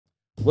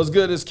What's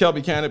good? It's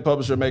Kelby Candid,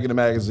 publisher, Making the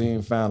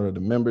Magazine, founder of the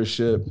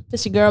membership.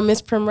 It's your girl,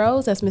 Miss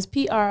Primrose. That's Miss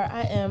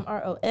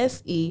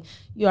Primrose.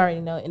 You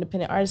already know,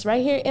 independent artist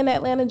right here in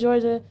Atlanta,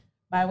 Georgia,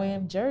 by way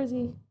of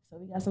Jersey. So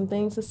we got some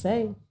things to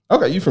say.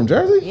 Okay, you from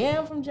Jersey? Yeah,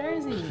 I'm from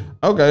Jersey.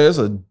 Okay, it's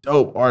a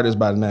dope artist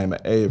by the name of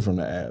Abe from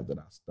the Ave that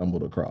I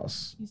stumbled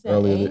across. You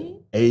said Abe?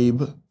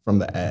 Abe from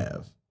the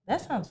Ave.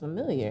 That sounds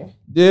familiar.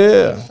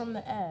 Yeah. Abe from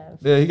the Ave.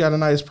 Yeah, he got a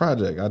nice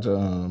project.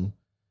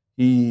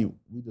 We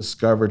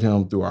discovered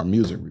him through our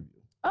music review.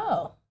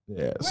 Oh.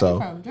 Yeah. Where you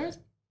from? Jersey?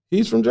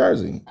 He's from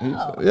Jersey.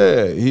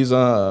 Oh. He's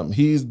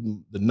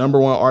the number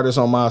one artist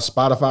on my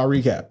Spotify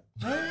recap.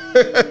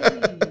 Hey,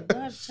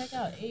 you'll have to check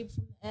out Abe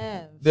from the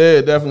Ave.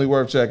 Yeah, definitely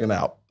worth checking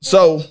out.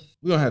 So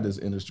we're gonna have this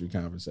industry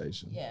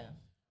conversation. Yeah.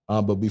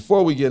 But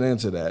before we get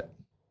into that,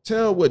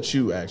 tell what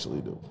you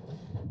actually do.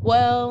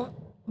 Well,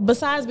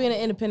 besides being an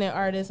independent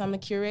artist, I'm a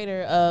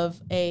curator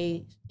of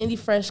a Indie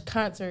Fresh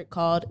concert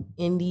called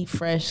Indie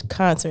Fresh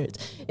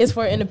Concerts. It's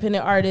for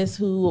independent artists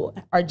who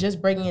are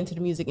just breaking into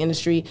the music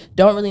industry,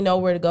 don't really know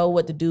where to go,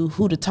 what to do,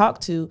 who to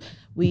talk to.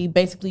 We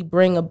basically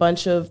bring a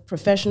bunch of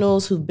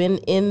professionals who've been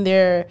in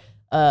their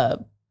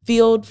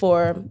field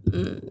for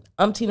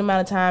umpteen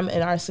amount of time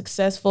and are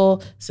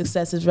successful.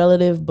 Success is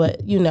relative,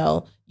 but you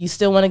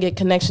still want to get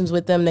connections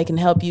with them. They can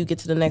help you get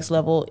to the next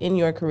level in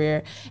your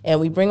career.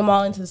 And we bring them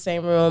all into the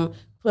same room,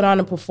 put on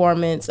a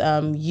performance.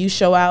 You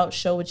show out,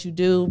 show what you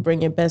do,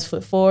 bring your best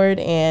foot forward,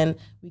 and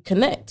we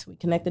connect. We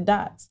connect the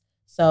dots.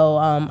 So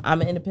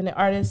I'm an independent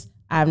artist.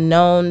 I've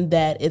known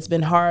that it's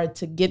been hard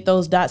to get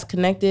those dots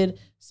connected.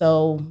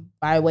 So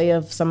by way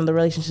of some of the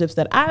relationships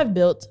that I've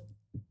built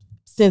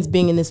since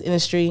being in this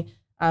industry,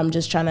 I'm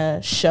just trying to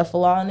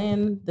shuffle on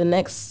in the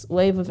next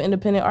wave of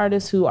independent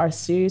artists who are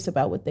serious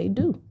about what they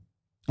do.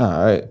 All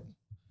right.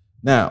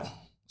 Now,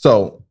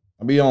 so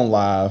I'll be on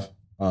live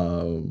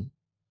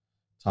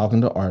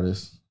talking to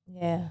artists.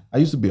 Yeah. I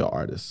used to be an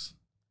artist.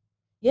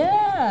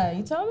 Yeah,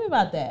 you told me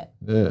about that.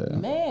 Yeah.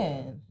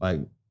 Man.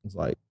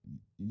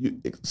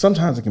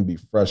 Sometimes it can be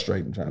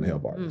frustrating trying to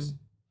help artists.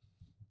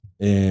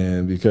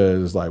 And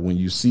because when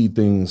you see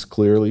things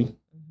clearly,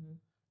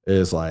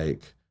 it's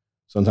like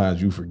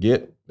sometimes you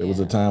forget there was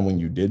a time when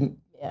you didn't.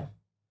 Yeah.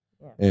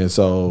 And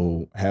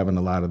so having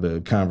a lot of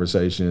the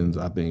conversations,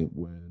 I think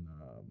when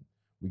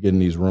we get in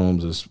these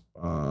rooms as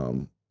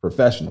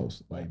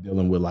professionals,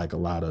 dealing with a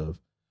lot of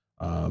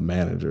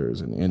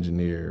managers and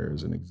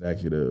engineers and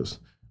executives,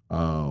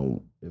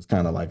 it's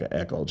kind of like an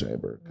echo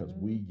chamber because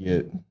we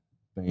get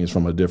things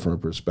from a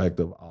different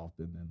perspective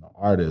often than the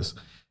artist.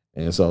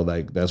 And so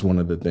that's one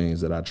of the things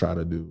that I try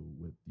to do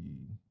with the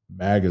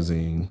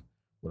magazine,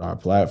 with our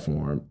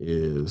platform,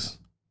 is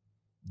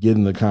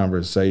getting the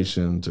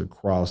conversation to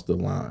cross the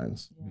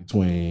lines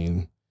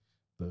between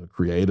the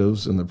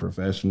creatives and the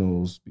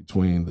professionals,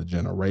 between the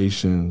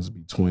generations,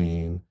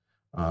 between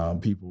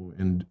people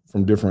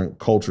from different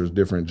cultures,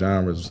 different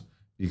genres,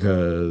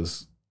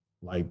 because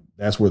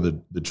that's where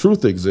the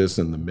truth exists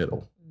in the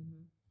middle.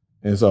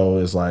 And so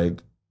it's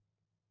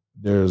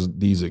there's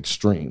these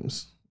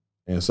extremes.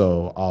 And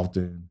so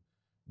often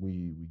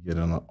we get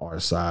on our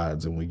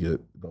sides and we go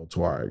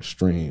to our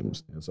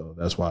extremes. And so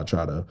that's why I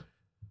try to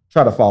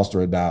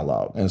foster a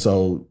dialogue. And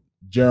so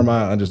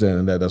Jeremiah,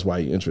 understanding that's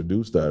why he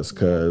introduced us,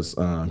 because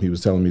he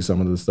was telling me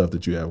some of the stuff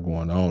that you have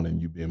going on, and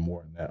you being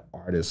more in that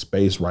artist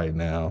space right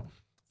now,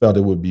 felt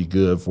it would be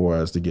good for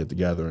us to get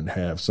together and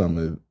have some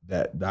of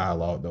that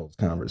dialogue, those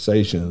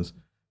conversations,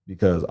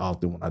 because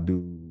often when I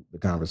do the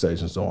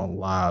conversations on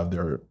live,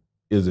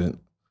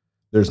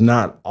 there's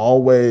not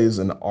always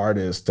an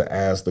artist to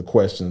ask the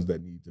questions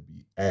that need to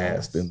be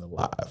asked in the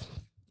live.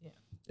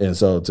 Yeah. And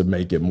so to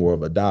make it more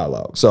of a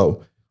dialogue.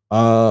 So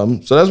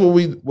that's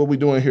what we're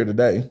doing here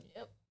today.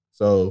 Yep.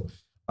 So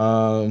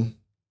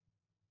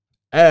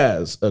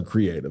as a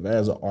creative,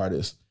 as an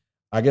artist,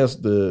 I guess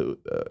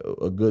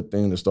a good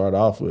thing to start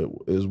off with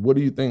is, what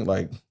do you think,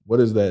 what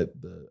is the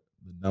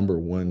number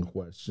one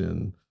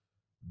question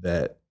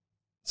that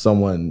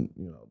someone,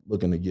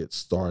 looking to get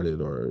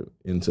started or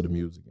into the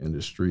music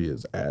industry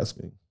is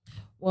asking?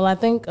 Well, I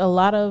think a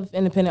lot of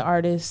independent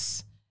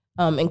artists,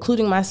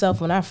 including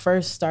myself, when I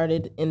first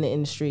started in the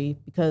industry,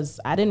 because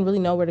I didn't really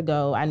know where to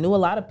go. I knew a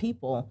lot of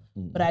people,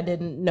 but I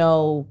didn't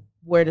know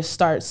where to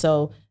start.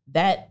 So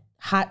that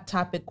hot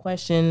topic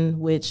question,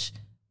 which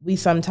we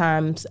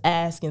sometimes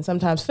ask and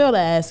sometimes fail to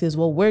ask, is,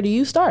 well, where do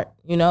you start?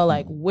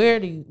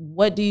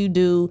 What do you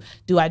do?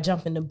 Do I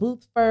jump in the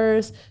booth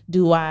first?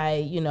 Do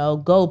I,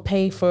 go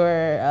pay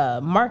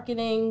for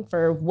marketing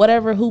for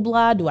whatever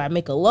hoopla? Do I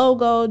make a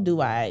logo?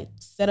 Do I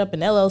set up an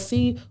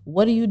LLC?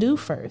 What do you do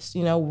first?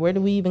 Where do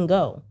we even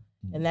go?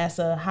 And that's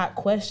a hot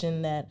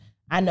question that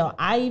I know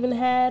I even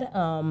had.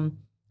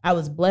 I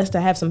was blessed to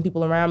have some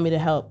people around me to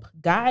help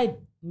guide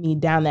me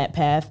down that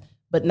path,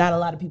 but not a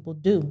lot of people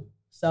do.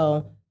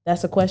 So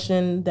that's a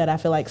question that I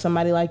feel like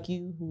somebody like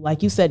you, who,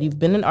 like you said, you've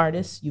been an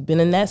artist, you've been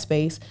in that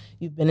space,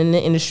 you've been in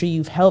the industry,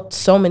 you've helped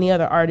so many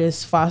other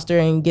artists foster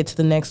and get to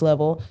the next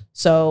level.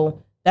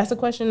 So that's a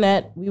question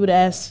that we would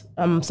ask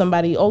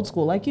somebody old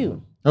school like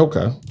you.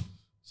 Okay.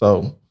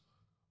 So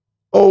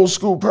old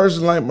school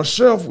person like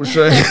myself would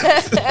say.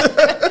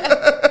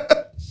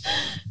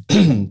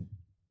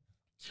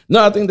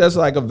 No, I think that's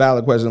like a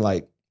valid question.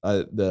 Like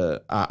I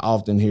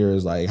often hear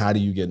is like, how do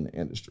you get in the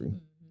industry?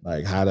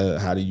 Like how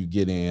do you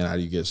get in? How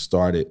do you get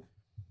started?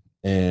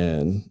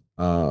 And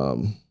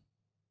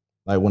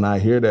like when I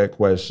hear that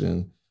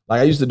question,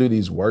 like I used to do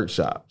these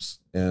workshops,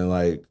 and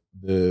like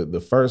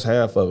the first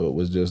half of it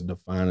was just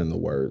defining the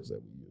words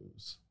that we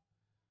use.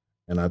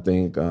 And I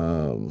think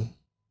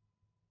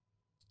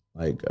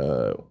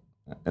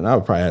and I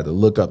would probably have to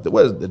look up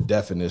what is the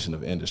definition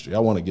of industry. I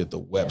want to get the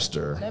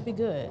Webster. That'd be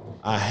good.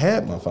 I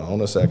had my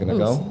phone a second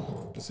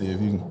ago. See if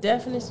you can.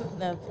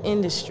 Definition of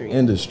industry.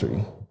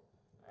 Industry.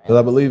 Because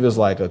I believe it's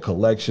like a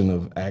collection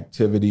of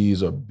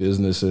activities or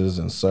businesses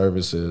and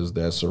services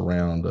that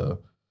surround a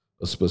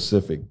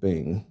specific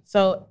thing.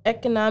 So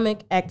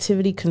economic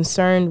activity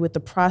concerned with the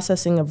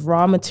processing of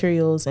raw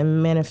materials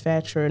and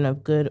manufacturing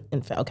of good.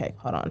 Okay,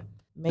 hold on.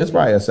 There's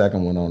probably a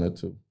second one on it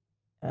too.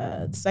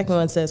 The second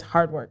one says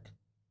hard work.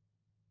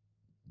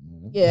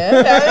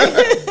 Yeah,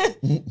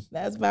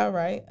 that's about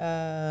right.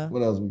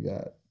 What else we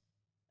got?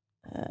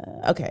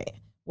 Okay.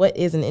 What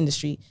is an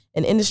industry?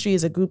 An industry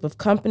is a group of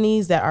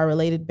companies that are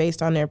related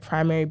based on their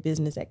primary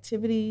business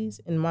activities.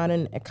 In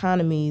modern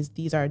economies,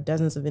 these are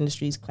dozens of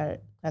industries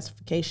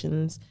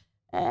classifications.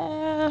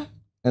 And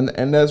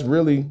that's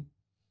really,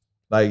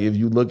 like, if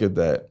you look at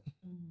that,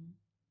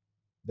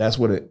 that's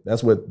what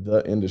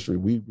the industry,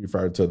 we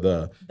refer to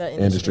the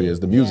industry as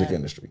the music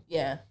industry.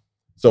 Yeah.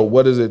 So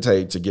what does it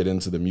take to get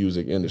into the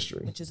music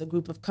industry? Which is a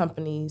group of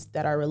companies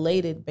that are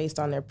related based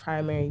on their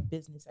primary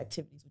business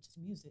activities, which is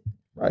music.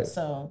 Right.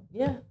 So,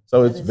 yeah.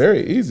 So it's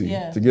very easy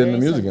to get in the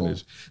music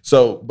industry.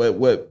 So, but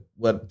what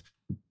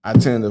I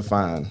tend to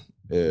find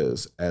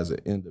is, as an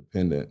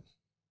independent,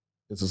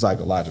 it's a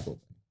psychological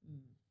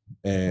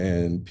thing.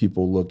 And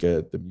people look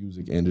at the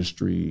music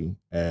industry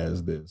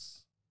as this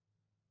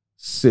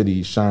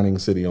shining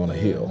city on a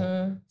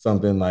hill.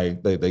 Something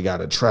like they got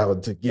to travel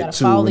to get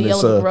to. Follow the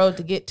yellow road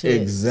to get to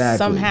exactly, it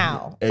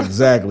somehow.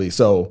 Exactly.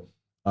 So,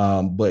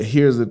 but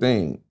here's the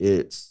thing: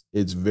 it's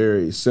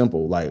very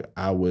simple. Like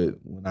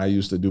when I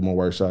used to do my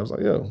workshops, like,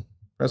 yo,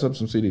 press up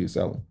some CDs,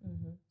 sell them,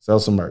 sell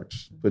some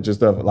merch, put your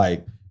stuff.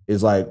 Like,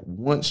 it's like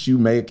once you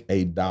make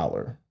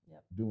 $1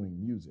 doing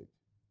music,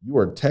 you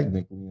are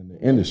technically in the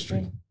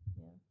industry.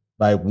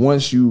 Like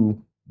once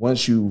you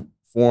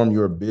form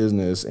your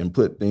business and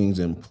put things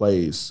in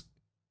place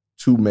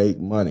to make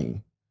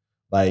money.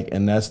 Like,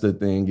 and that's the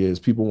thing is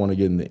people want to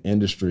get in the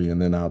industry,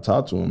 and then I'll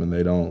talk to them and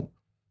they don't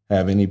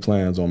have any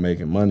plans on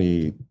making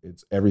money.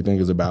 Everything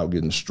is about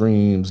getting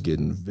streams,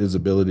 getting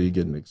visibility,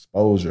 getting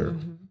exposure.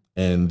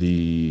 And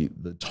the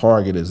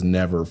target is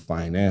never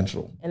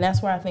financial. And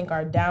that's where I think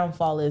our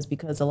downfall is,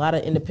 because a lot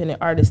of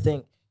independent artists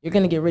think you're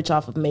going to get rich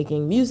off of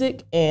making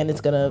music and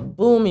it's going to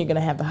boom, you're going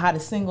to have the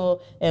hottest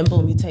single, and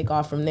boom, you take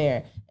off from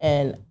there.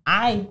 And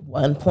I,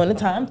 one point in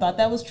time, thought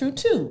that was true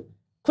too.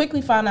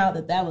 Quickly found out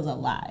that was a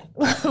lie.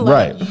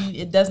 Right.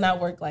 It does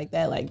not work like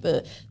that. Like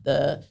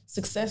the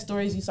success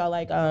stories you saw,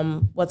 like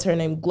what's her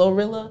name,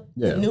 Glorilla,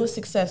 the newest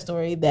success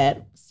story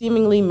that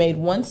seemingly made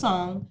one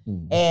song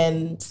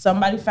and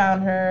somebody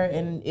found her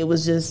and it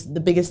was just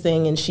the biggest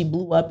thing and she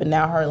blew up and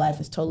now her life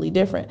is totally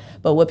different.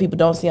 But what people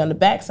don't see on the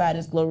backside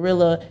is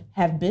Glorilla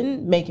have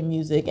been making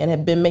music and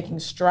have been making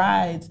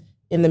strides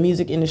in the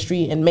music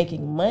industry and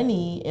making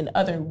money in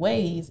other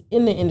ways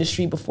in the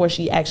industry before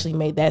she actually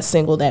made that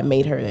single that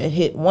made her a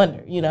hit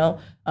wonder,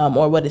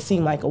 or what it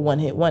seemed like a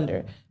one-hit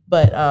wonder.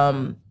 But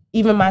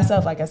even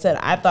myself, like I said,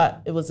 I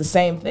thought it was the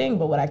same thing.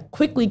 But what I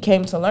quickly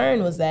came to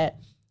learn was that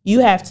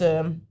you have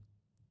to,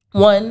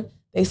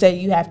 they say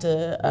you have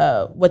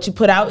to, what you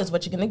put out is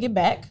what you're going to get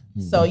back.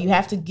 So you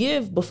have to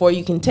give before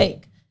you can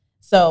take.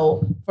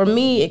 So for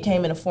me, it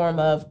came in a form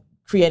of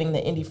creating the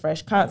Indie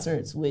Fresh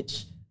Concerts,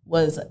 which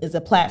is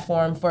a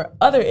platform for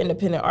other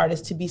independent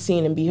artists to be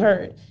seen and be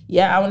heard.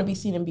 Yeah, I want to be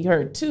seen and be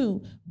heard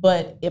too,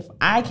 but if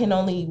I can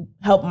only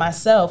help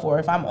myself, or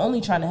if I'm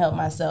only trying to help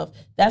myself,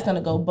 that's going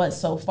to go but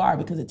so far,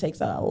 because it takes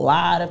a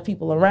lot of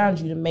people around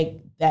you to make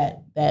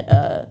that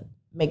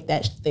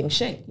thing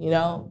shake,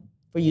 for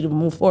you to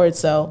move forward.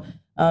 So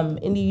the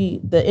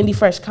Indie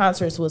Fresh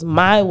Concerts was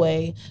my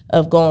way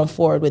of going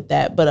forward with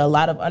that, but a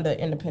lot of other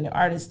independent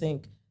artists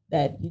think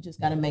that you just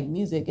got to make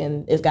music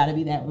and it's got to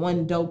be that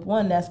one dope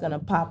one that's going to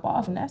pop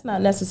off, and that's not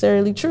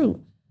necessarily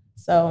true.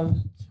 So,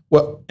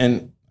 well,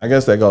 and I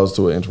guess that goes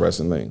to an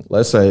interesting thing.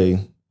 Let's say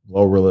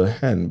Glorilla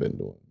hadn't been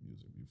doing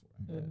music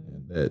before,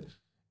 and that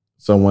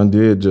someone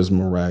did just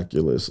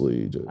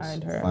miraculously just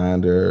find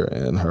her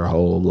and her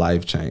whole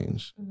life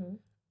changed.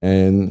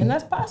 And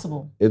that's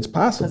possible. It's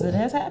possible. Because it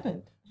has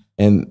happened.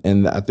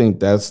 And I think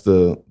that's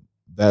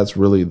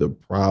really the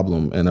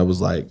problem. And I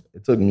was like,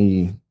 it took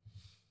me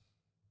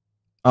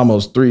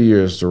almost 3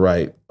 years to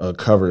write a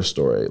cover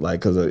story, like,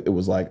 because it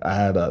was like I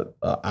had a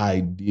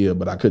idea,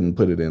 but I couldn't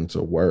put it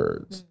into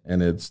words.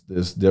 And it's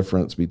this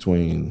difference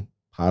between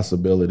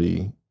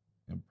possibility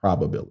and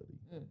probability.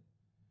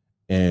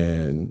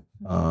 And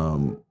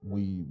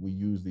we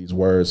use these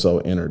words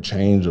so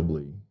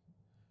interchangeably,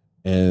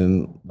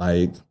 And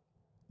like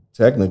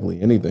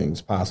technically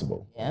anything's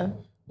possible. Yeah.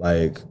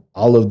 Like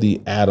all of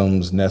the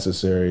atoms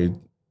necessary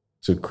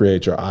to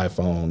create your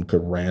iPhone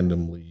could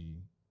randomly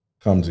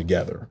come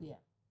together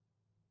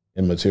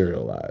and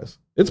materialize.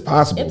 It's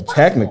possible.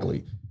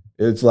 Technically.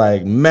 It's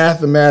like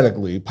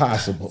mathematically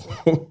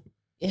possible.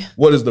 Yeah.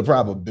 What is the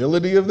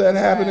probability of that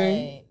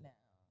happening?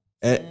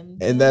 Right.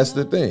 And that's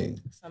the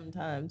thing.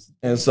 Sometimes.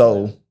 And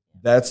so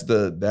that's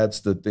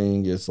the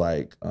thing. It's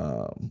like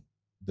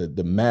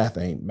the math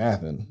ain't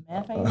mathin'.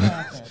 Math ain't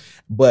mathin'.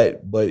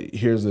 But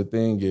here's the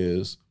thing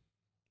is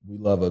we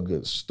love a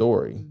good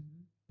story.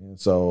 Mm-hmm. And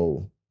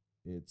so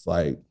it's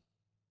like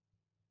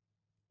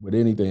with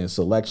anything,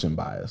 selection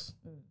bias.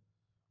 Mm.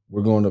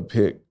 We're going to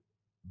pick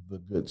the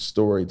good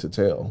story to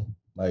tell.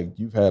 Like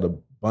you've had a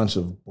bunch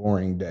of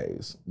boring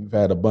days. You've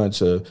had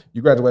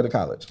you graduated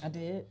college. I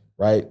did.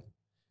 Right?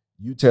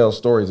 You tell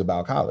stories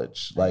about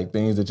college, like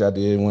things that y'all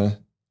did when,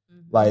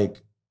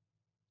 like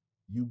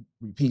you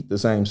repeat the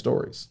same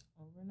stories.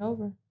 Over and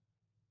over.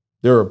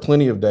 There are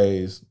plenty of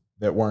days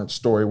that weren't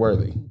story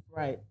worthy.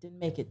 Right. Didn't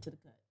make it to the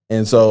cut.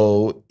 And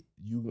so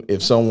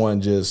if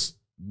someone just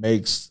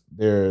makes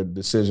their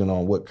decision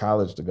on what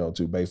college to go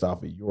to based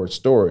off of your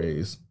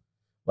stories,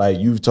 like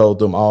you've told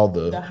them all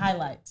the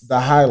highlights,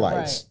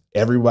 right.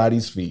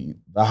 Everybody's feed,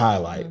 the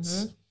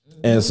highlights. Mm-hmm.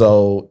 Mm-hmm. And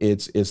so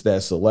it's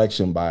that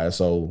selection bias.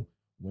 So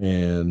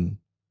when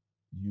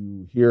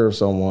you hear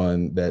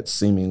someone that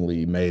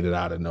seemingly made it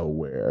out of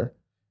nowhere,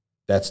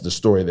 that's the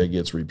story that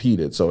gets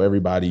repeated. So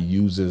everybody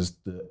uses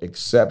the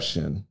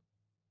exception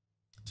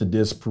to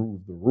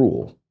disprove the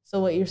rule. So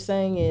what you're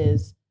saying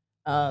is,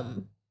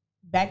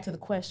 back to the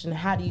question,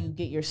 how do you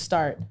get your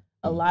start?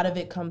 A lot of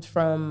it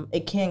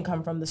can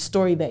come from the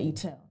story that you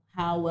tell,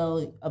 how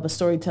well of a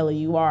storyteller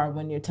you are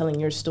when you're telling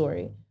your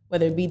story,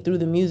 whether it be through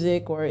the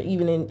music or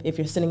even if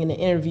you're sitting in an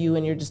interview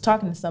and you're just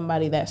talking to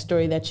somebody, that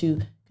story that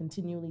you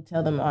continually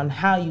tell them on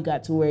how you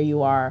got to where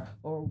you are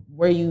or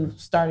where you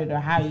started or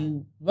how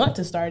you want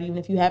to start, even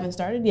if you haven't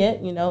started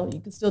yet, you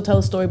can still tell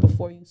a story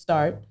before you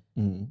start.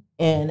 Mm-hmm.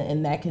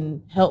 And that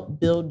can help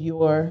build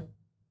your...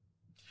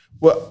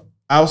 Well,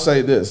 I'll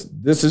say this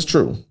is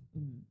true.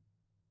 Mm-hmm.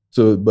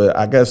 So, but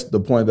I guess the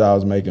point that I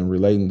was making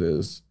relating to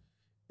this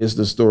is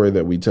the story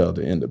that we tell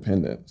to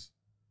independents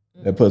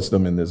that puts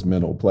them in this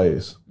mental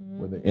place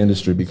where the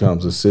industry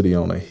becomes a city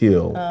on a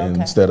hill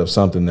instead of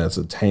something that's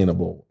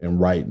attainable and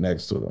right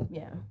next to them.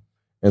 Yeah.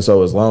 And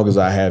so as long as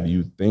I have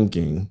you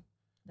thinking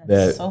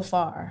that so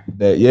far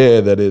that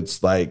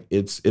it's like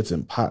it's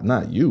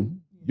not you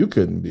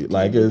couldn't be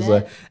like it's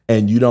like,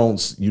 and you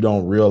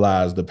don't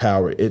realize the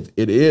power. It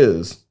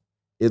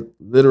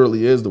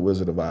literally is the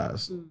Wizard of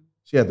Oz. Mm.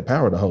 She had the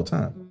power the whole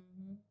time.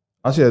 Mm-hmm.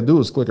 All she had to do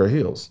was click her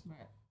heels. Right.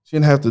 She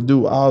didn't have to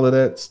do all of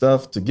that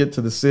stuff to get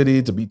to the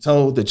city, to be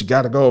told that you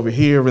got to go over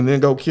here and then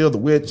go kill the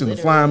witch and the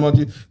flying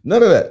monkey.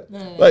 None of that.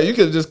 Like you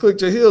could have just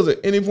clicked your heels at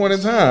any point in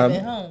time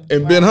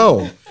and been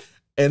home.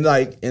 And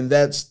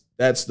that's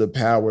the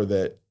power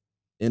that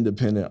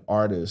independent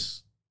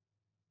artists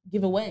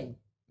give away.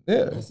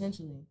 Yeah.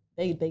 Essentially.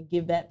 They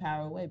give that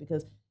power away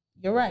because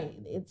you're right.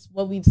 It's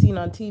what we've seen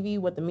on TV,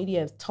 what the media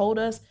has told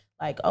us.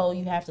 Like, oh,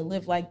 you have to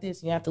live like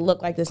this, you have to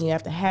look like this, and you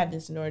have to have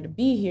this in order to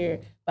be here.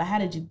 But how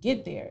did you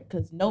get there?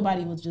 Because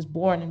nobody was just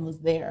born and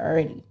was there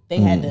already. They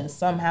had to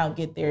somehow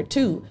get there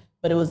too.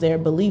 But it was their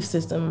belief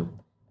system.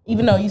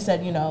 Even though you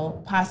said,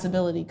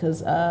 possibility,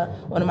 because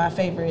one of my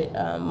favorite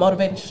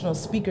motivational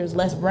speakers,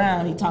 Les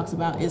Brown, he talks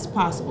about it's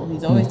possible.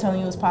 He's always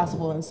telling you it's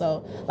possible. And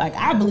so, like,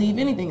 I believe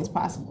anything is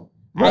possible.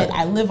 Right.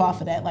 I live off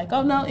of that. Like,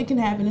 oh, no, it can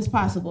happen. It's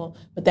possible.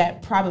 But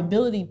that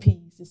probability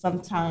piece is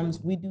sometimes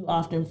we do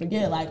often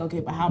forget, like, okay,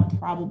 but how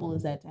probable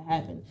is that to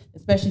happen?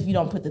 Especially if you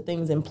don't put the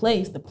things in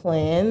place, the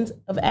plans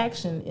of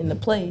action in the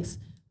place,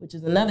 which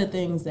is another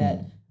thing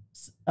that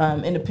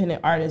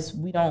independent artists,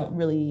 we don't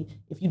really,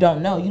 if you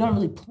don't know, you don't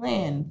really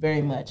plan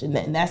very much. And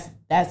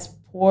that's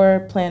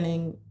poor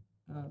planning.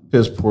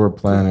 Piss poor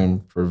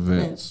planning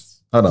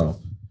prevents. Hold on.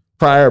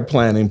 Prior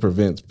planning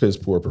prevents piss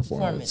poor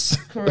performance.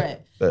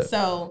 Correct.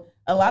 So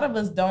a lot of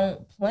us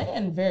don't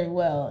plan very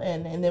well,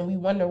 and then we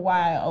wonder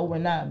why, we're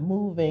not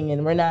moving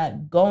and we're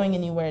not going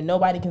anywhere.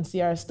 Nobody can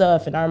see our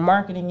stuff and our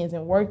marketing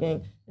isn't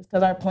working. It's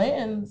because our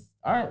plans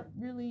aren't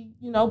really,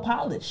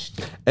 polished.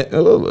 And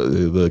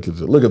look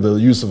at the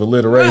use of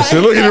alliteration.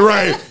 Right. Look at it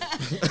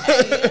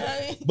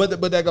right.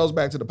 But that goes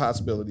back to the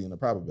possibility and the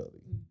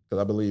probability,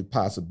 because I believe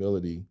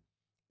possibility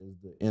is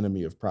the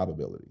enemy of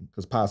probability,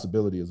 because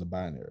possibility is a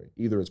binary.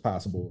 Either it's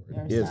possible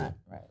or it isn't.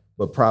 Right.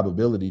 But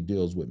probability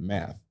deals with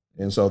math.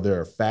 And so there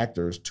are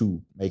factors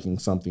to making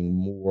something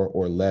more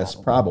or less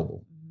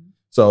probable. Mm-hmm.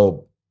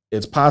 So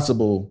it's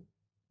possible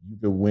you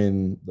could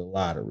win the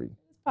lottery.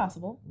 It's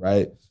possible.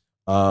 Right?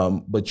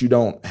 But you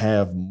don't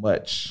have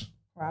much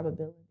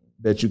probability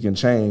that you can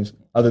change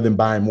other than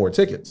buying more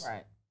tickets.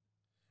 Right.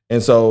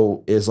 And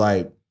so it's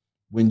like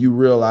when you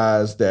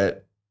realize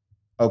that,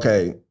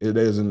 okay, it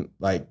isn't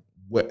like,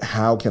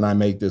 how can I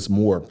make this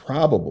more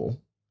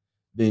probable?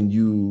 Then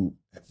you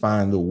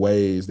find the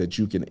ways that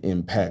you can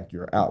impact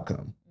your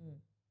outcome.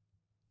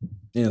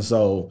 And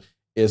so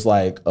it's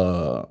like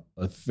a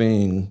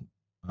thing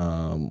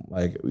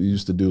like we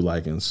used to do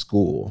like in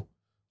school.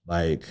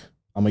 Like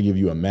I'm gonna give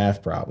you a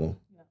math problem,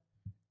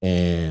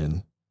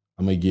 and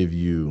I'm gonna give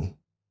you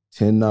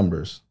 10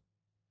 numbers,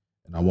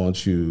 and I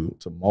want you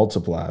to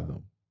multiply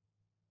them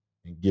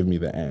and give me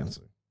the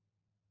answer.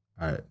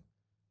 All right.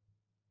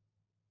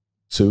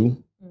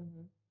 2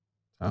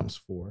 times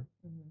 4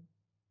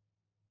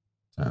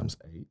 times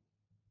 8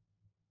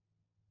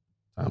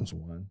 times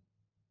 1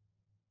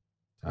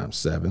 times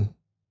 7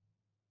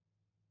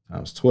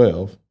 times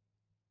 12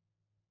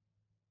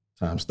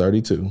 times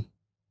 32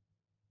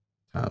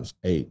 times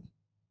 8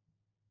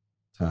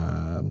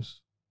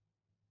 times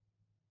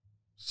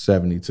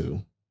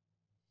 72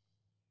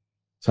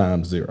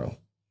 times 0.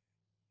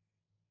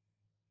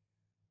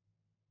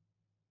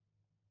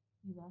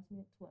 You lost me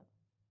at 12.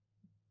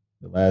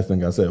 The last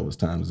thing I said was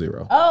times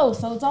 0. Oh,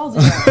 so it's all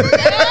 0.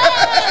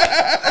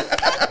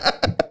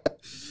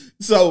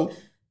 So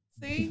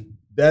see,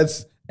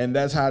 that's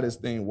how this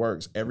thing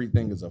works.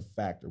 Everything is a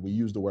factor. We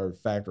use the word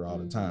factor all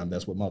the time.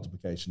 That's what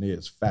multiplication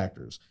is,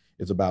 factors.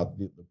 It's about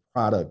the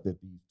product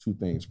that these two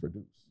things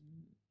produce.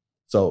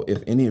 So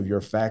if any of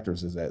your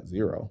factors is at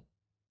 0,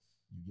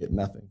 you get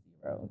nothing.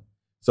 0.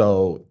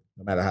 So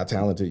no matter how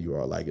talented you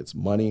are, like it's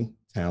money,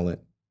 talent,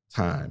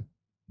 time,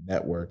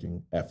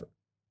 networking, effort.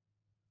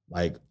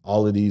 Like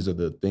all of these are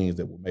the things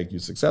that will make you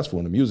successful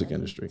in the music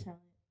industry. Talent,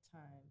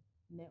 time,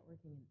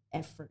 networking, and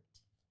effort.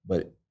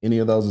 But any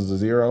of those is a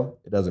 0.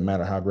 It doesn't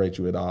matter how great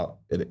you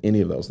at any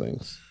of those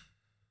things.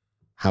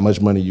 How much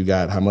money you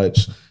got, how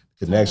much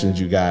connections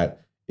you got.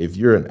 If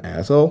you're an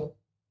asshole,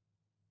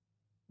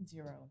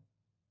 0.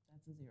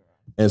 That's a 0.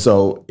 And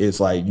so it's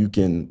like you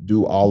can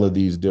do all of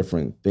these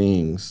different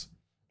things.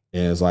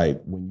 And it's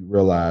like when you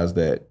realize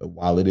that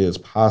while it is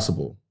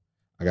possible,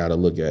 I got to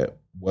look at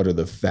what are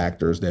the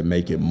factors that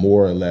make it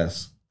more or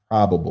less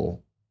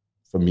probable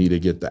for me to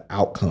get the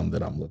outcome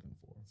that I'm looking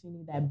for. So you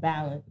need that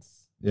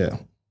balance. Yeah.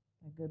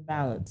 A good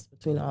balance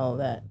between all of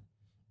that.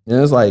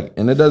 And it's like,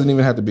 and it doesn't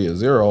even have to be a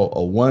 0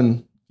 or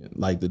 1,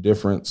 like the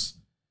difference.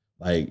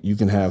 Like you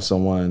can have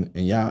someone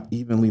and y'all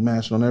evenly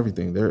matched on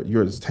everything.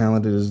 You're as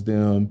talented as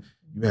them.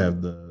 You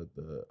have the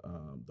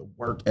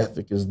work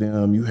ethic as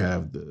them. You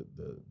have the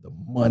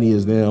money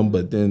as them,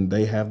 but then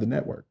they have the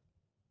network.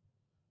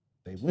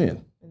 They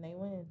win. And they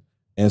win.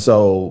 And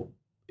so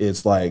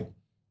it's like,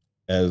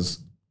 as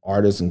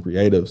artists and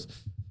creatives,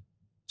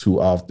 too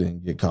often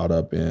get caught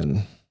up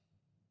in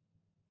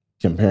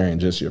comparing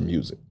just your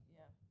music,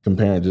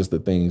 comparing just the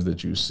things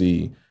that you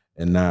see,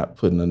 and not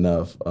putting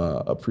enough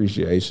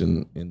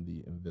appreciation in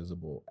the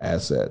invisible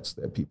assets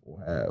that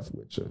people have,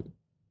 which are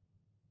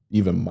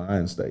even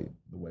mind state,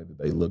 the way that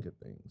they look at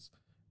things,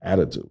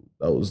 attitude.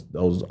 Those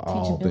are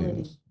all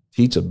things.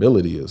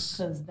 Teachability is,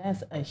 because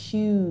that's a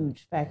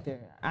huge factor.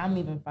 I'm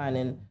even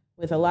finding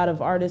with a lot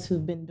of artists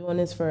who've been doing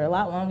this for a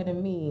lot longer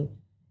than me,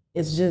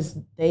 it's just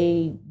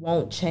they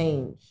won't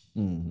change.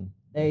 Mm-hmm.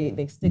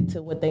 They stick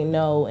to what they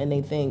know, and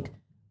they think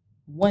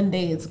one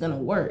day it's gonna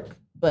work.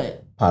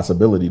 But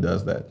possibility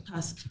does that.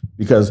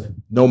 Because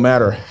no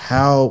matter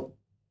how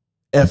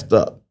effed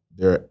up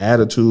their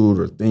attitude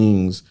or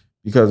things,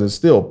 because it's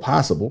still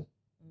possible,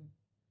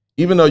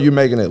 even though you're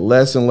making it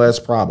less and less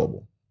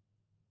probable.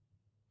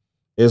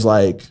 It's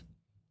like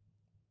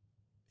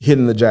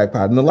hitting the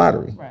jackpot in the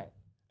lottery. Right.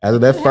 After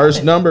that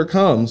first number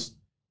comes,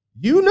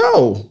 you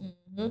know,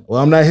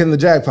 well, I'm not hitting the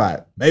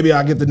jackpot. Maybe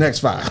I'll get the next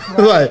 5. Right.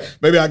 Like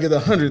maybe I'll get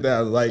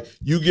 100,000. Like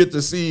you get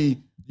to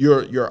see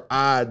your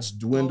odds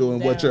dwindle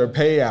and what your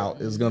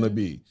payout is going to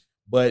be.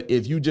 But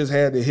if you just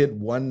had to hit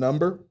one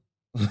number,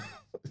 then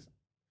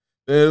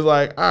it's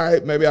like, all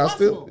right, maybe I'll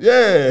still,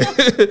 yeah.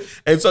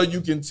 And so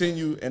you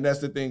continue. And that's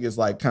the thing, is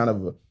like kind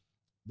of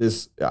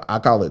this, I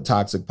call it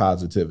toxic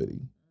positivity.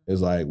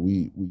 It's like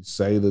we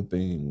say the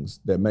things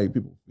that make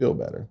people feel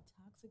better.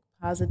 Toxic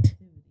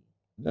positivity.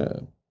 Yeah.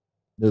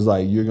 It's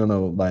like you're going to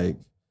like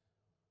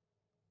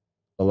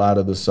a lot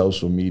of the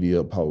social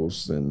media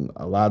posts and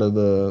a lot of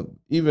the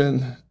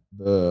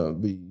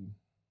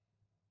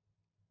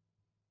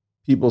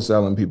people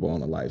selling people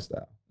on a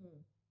lifestyle.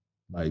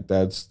 Like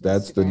that's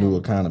the new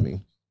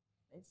economy.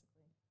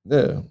 Basically.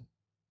 Yeah.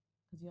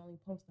 Because you only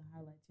post the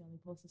highlights, you only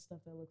post the stuff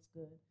that looks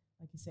good.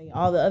 Like you say,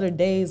 all the other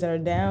days that are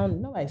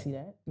down, nobody see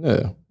that.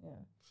 Yeah.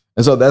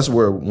 And so that's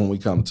where when we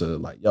come to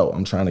like, yo,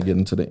 I'm trying to get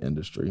into the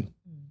industry.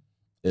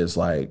 It's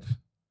like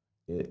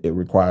it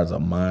requires a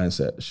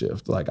mindset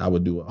shift. Like I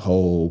would do a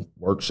whole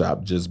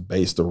workshop just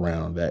based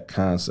around that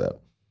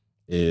concept.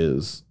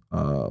 Is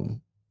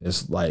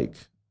it's like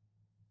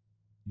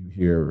you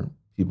hear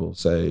people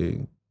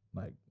say,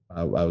 like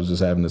I was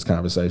just having this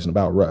conversation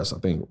about Russ. I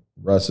think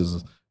Russ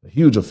is a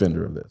huge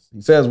offender of this.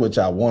 He says what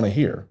y'all want to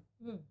hear,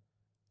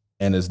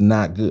 and it's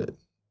not good.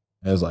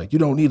 And it's like, you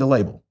don't need a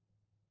label.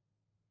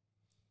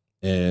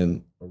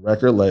 And a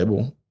record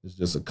label is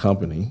just a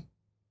company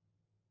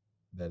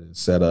that is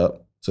set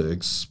up to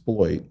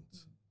exploit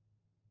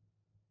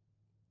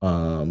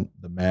the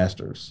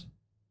masters.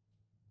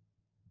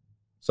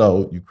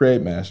 So you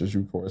create masters,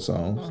 you record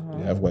songs,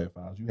 you have WAV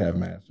files, you have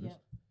masters.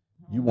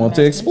 You want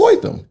to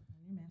exploit them.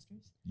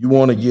 You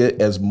want to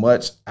get as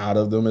much out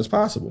of them as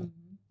possible.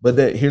 But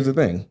here's the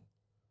thing,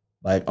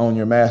 like own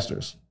your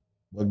masters.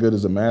 What good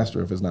is a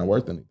master if it's not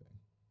worth anything?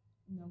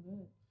 No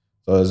good.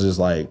 So it's just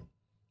like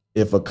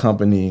if a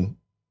company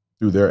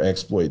through their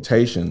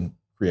exploitation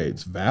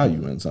creates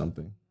value in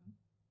something,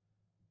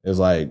 it's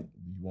like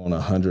you want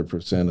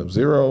 100% of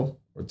 0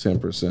 or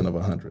 10% of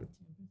 100.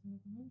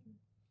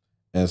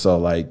 And so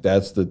like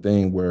that's the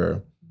thing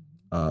where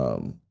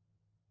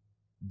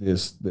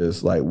this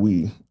like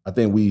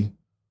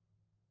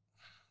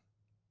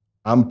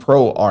I'm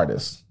pro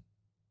artist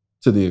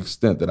to the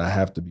extent that I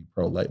have to be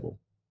pro label,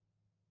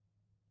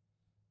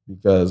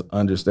 because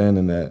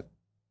understanding that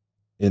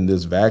in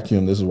this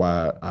vacuum, this is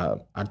why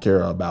I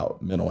care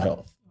about mental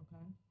health.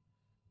 Okay.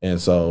 And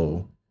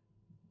so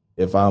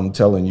if I'm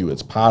telling you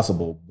it's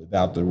possible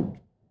without the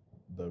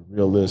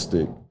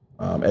realistic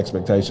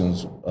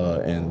expectations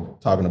and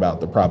talking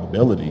about the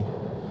probability,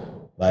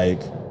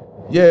 like,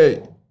 yeah,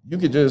 you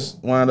could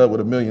just wind up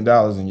with $1 million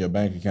in your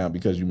bank account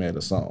because you made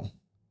a song.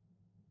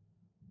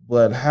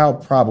 But how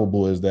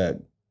probable is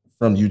that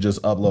from you just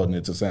uploading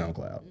it to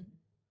SoundCloud?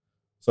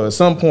 So at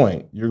some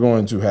point, you're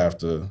going to have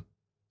to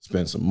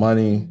spend some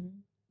money.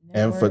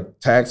 And for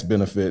tax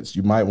benefits,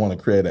 you might want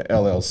to create an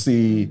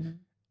LLC,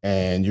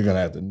 and you're going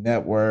to have to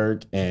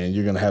network, and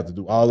you're going to have to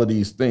do all of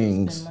these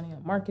things. Spend money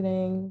on marketing,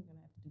 you're going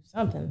to have to do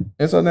something.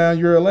 And so now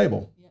you're a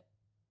label. Yep.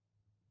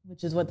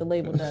 Which is what the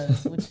label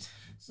does.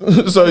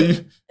 And so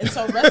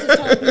Russ is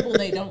telling people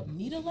they don't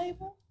need a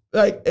label?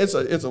 Like it's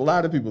a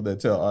lot of people that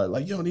tell art,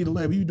 like, you don't need a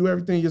label, you do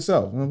everything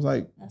yourself. And I was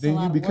like, then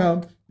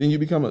you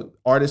become an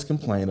artist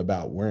complain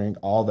about wearing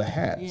all the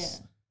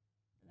hats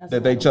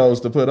that they chose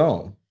to put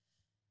on.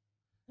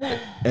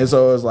 And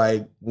so it's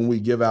like when we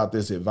give out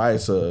this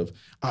advice of,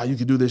 you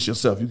can do this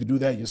yourself, you can do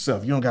that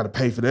yourself, you don't got to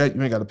pay for that,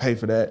 you ain't got to pay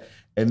for that.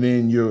 And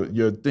then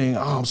your thing,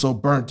 I'm so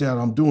burnt out,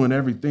 I'm doing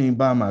everything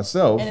by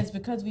myself. And it's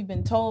because we've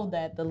been told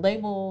that the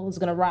label is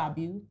going to rob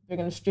you. They're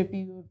going to strip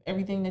you of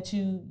everything that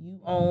you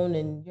own,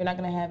 and you're not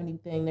going to have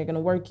anything. They're going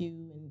to work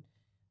you. And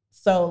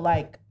so,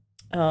 like,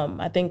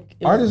 I think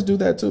artists do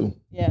that too.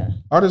 Yeah,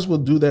 artists will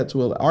do that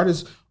to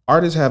artists.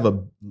 Artists have a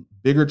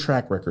bigger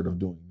track record of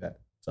doing that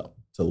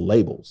to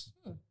labels.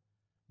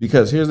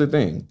 Because here's the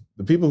thing: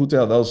 the people who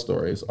tell those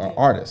stories are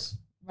artists,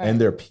 and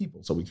they're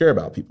people. So we care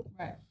about people.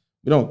 Right.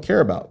 We don't care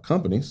about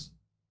companies,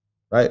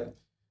 right?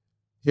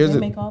 They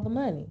make all the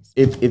money.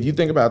 If you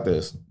think about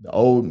this, the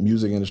old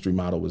music industry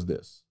model was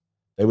this: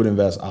 they would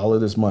invest all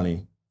of this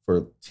money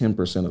for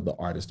 10% of the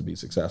artists to be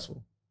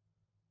successful,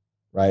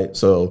 right?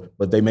 So,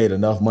 but they made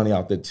enough money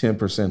off the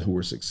 10% who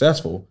were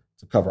successful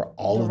to cover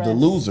all of the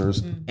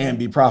losers and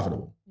be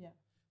profitable. Yeah.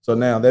 So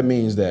now that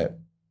means that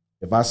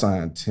if I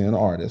sign 10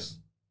 artists,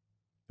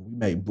 we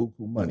made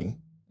buku money,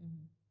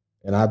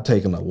 and I've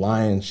taken a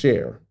lion's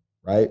share,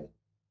 right?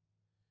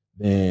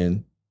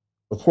 Then,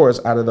 of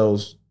course, out of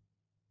those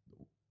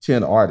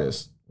 10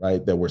 artists,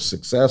 right, that were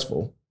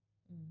successful,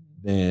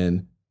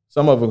 then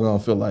some of them are gonna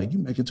feel like, you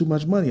making too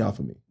much money off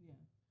of me.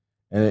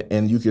 Yeah.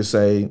 And you could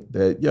say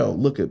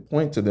that,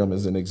 point to them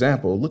as an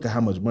example, look at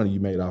how much money you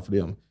made off of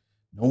them.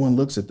 No one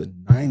looks at the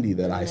 90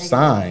 that I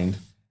signed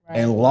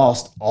and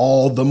lost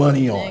all the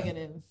money on.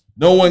 Negative.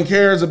 No one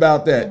cares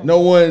about that. No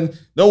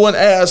one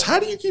asks, how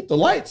do you keep the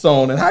lights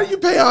on, and how do you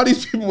pay all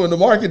these people in the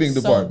marketing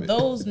department? So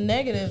those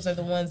negatives are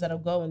the ones that'll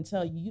go and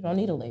tell you don't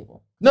need a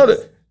label. No,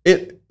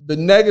 the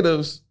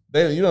negatives,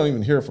 you don't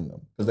even hear from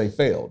them because they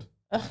failed.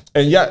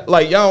 And y'all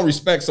don't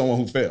respect someone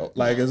who failed.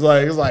 Like it's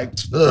like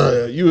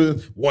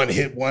you one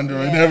hit wonder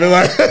and everything.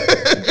 Like,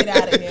 get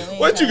out of here.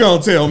 What you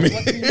gonna tell me?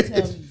 What can you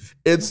tell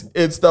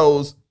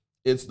me?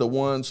 It's the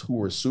ones who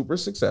were super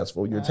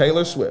successful. Your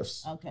Taylor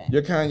Swifts,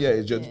 your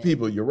Kanye's, your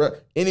people,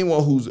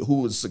 anyone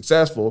who was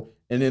successful,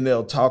 and then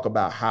they'll talk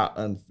about how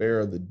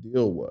unfair the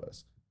deal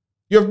was.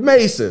 Your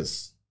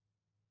Maces,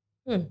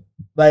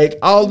 like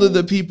all of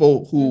the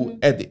people who,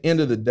 at the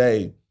end of the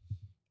day,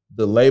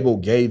 the label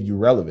gave you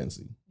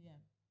relevancy. Yeah.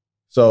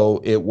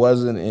 So it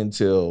wasn't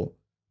until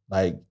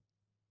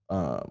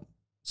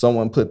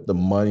someone put the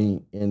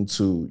money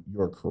into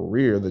your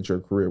career that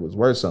your career was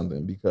worth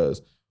something,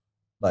 because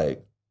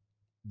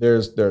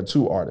there are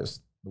two artists,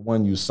 the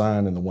one you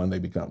sign and the one they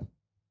become.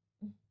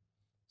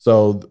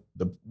 So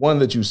the one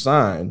that you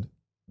signed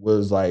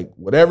was like,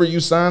 whatever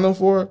you signed them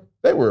for,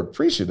 they were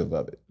appreciative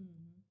of it,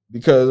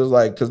 because it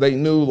was because they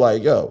knew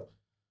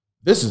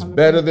this is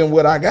better than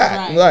what I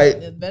got. Right.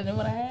 It's better than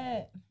what I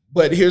had.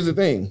 But here's the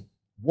thing: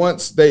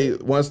 once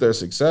they're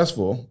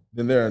successful,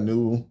 then they're a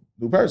new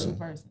person.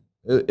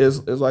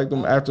 It's like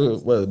them after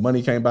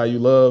Money Can't Buy You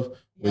Love.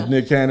 With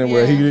Nick Cannon,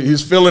 where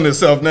he's feeling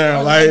himself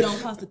now. Love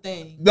don't cost a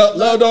thing.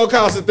 Love don't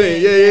cost a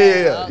thing.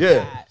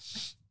 Yeah.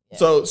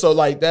 So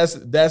that's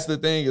the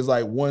thing, is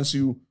once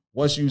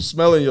you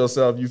smelling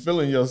yourself, you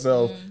feeling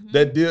yourself.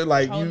 That did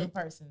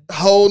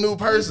whole new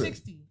person.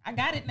 360. I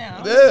got it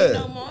now. Yeah.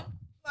 No more.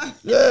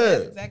 Yeah.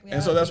 Exactly.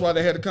 And so that's why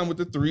they had to come with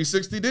the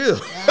 360 deal.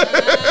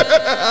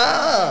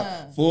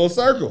 Full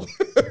circle.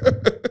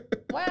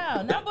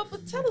 Wow. Now,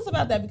 but tell us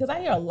about that, because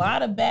I hear a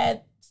lot of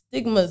bad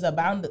stigmas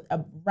around the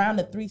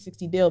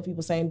 360 deal.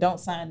 People saying, don't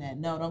sign that.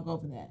 No, don't go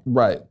for that.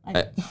 Right.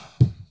 Like,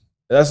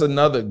 that's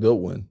another good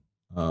one.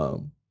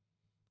 Because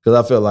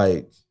I feel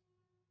like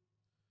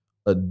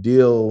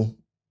no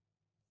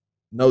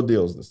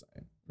deal is the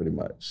same, pretty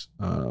much.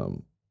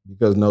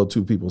 Because no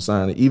two people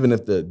sign it, even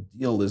if the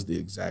deal is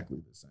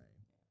exactly the same.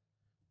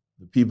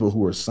 The people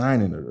who are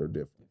signing it are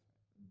different.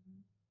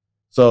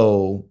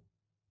 So,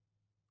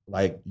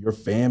 like, your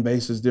fan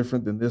base is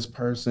different than this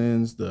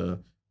person's. The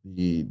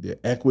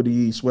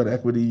equity, sweat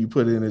equity you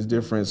put in is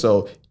different.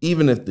 So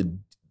even if the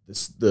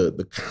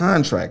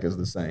contract is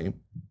the same,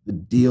 the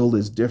deal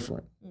is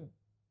different.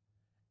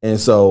 And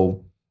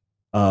so,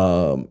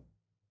 and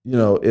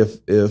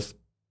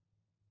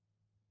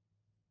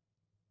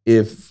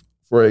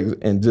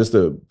just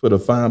to put a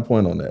fine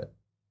point on that,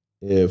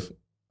 if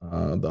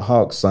the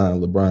Hawks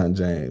signed LeBron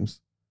James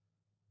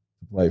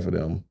to play for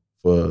them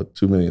for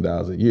 $2 million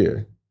a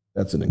year,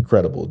 that's an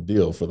incredible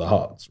deal for the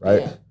Hawks,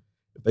 right? Yeah.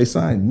 If they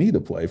signed me to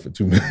play for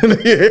 $2 million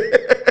a year,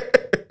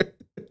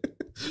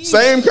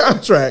 same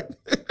contract,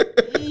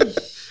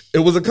 it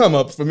was a come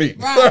up for me.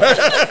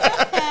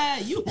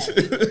 Right. You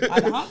happy?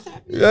 Are the Hawks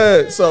happy?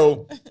 Yeah.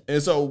 So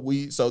that's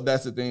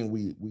the thing.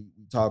 We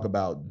talk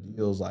about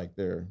deals like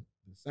they're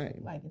the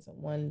same. Like it's a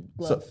one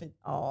glove fit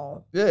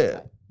all.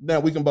 Yeah.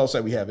 Now we can both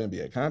say we have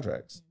NBA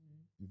contracts.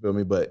 You feel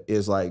me? But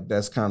it's like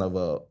that's kind of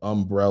a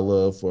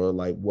umbrella for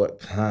like what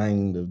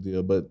kind of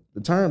deal. But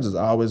the terms is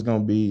always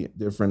going to be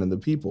different in the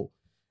people.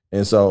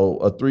 And so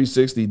a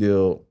 360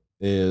 deal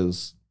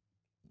is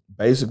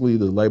basically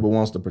the label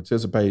wants to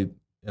participate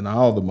in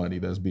all the money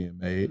that's being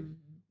made,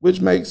 which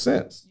makes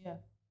sense. Yeah.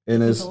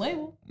 And it's a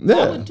label. Yeah.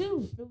 I would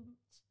too.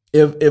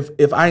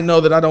 If I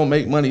know that I don't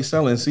make money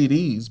selling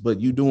CDs,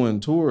 but you doing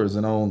tours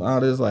and on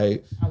all this,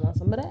 like I want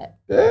some of that.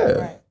 Yeah.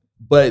 Right.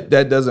 But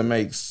that doesn't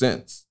make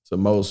sense to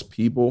most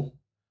people.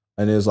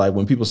 And it's like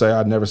when people say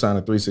I'd never sign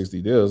a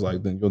 360 deal, it's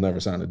like then you'll never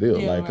sign a deal.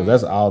 Yeah, like because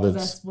that's all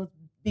that's what's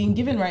being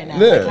given right now.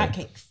 Yeah. Like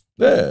hotcakes.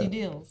 360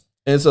 deals.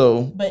 And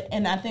so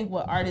and I think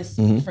what artists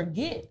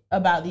forget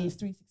about these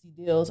 360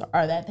 deals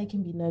are that they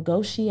can be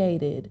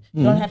negotiated.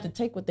 You don't have to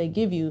take what they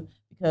give you,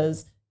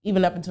 because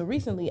even up until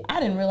recently, I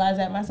didn't realize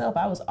that myself.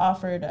 I was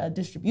offered a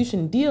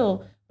distribution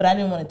deal, but I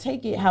didn't want to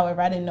take it.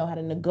 However, I didn't know how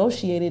to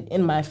negotiate it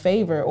in my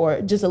favor,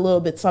 or just a little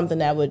bit something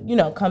that would,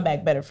 come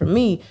back better for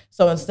me.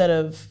 So instead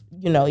of,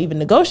 even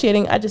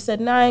negotiating, I just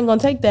said, nah, I ain't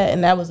gonna take that.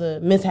 And that was a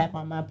mishap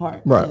on my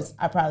part. Right. Because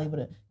I probably would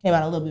have came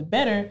out a little bit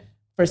better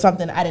for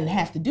something I didn't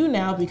have to do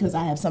now because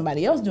I have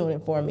somebody else doing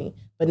it for me.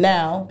 But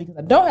now, because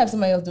I don't have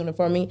somebody else doing it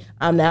for me,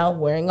 I'm now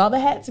wearing all the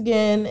hats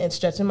again and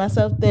stretching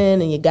myself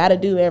thin, and you got to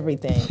do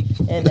everything.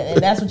 And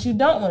that's what you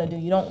don't want to do.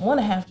 You don't want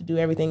to have to do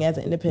everything as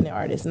an independent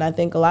artist. And I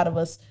think a lot of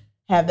us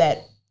have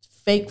that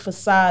fake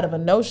facade of a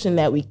notion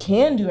that we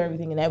can do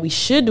everything and that we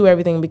should do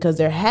everything, because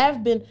there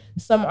have been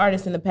some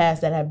artists in the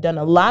past that have done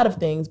a lot of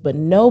things, but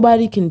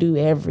nobody can do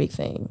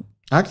everything.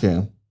 I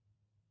can.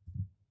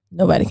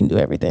 Nobody can do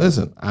everything.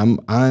 Listen, I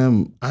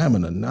am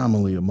an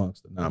anomaly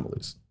amongst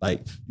anomalies.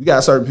 Like, you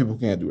got certain people who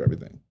can't do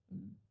everything.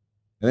 And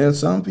then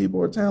some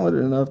people are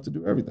talented enough to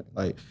do everything.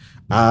 Like,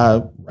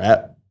 I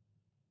rap,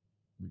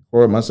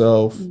 record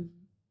myself,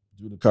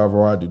 do the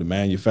cover art, do the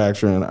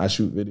manufacturing, I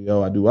shoot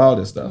video, I do all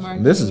this stuff.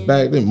 And this is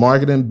back then,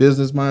 marketing,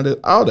 business minded,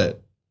 all that.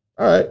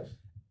 All right.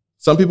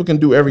 Some people can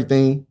do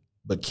everything,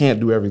 but can't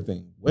do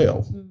everything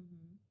well.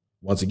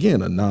 Once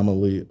again,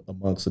 anomaly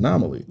amongst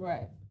anomaly.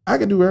 Right. I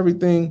could do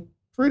everything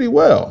pretty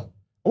well.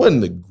 I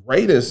wasn't the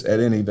greatest at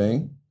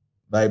anything,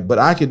 but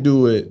I could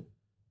do it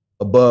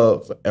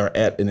above or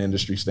at an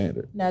industry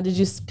standard. Now, did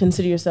you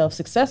consider yourself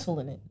successful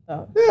in it?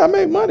 Yeah, I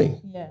made money.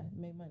 Yeah,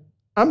 made money.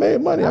 I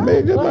made money. I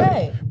made good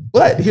money.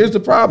 But here's the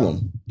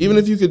problem. Even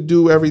if you could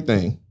do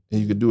everything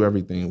and you could do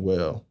everything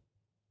well,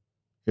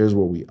 here's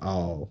where we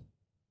all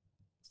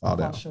fall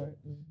down. Short.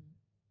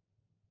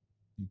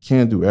 You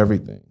can't do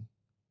everything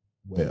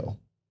well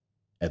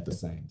at the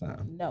same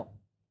time. No.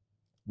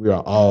 We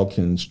are all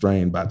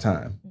constrained by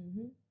time.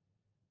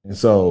 And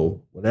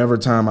so whatever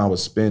time I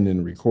was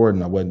spending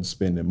recording, I wasn't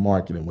spending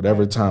marketing.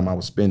 Whatever time I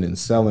was spending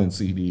selling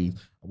CDs,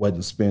 I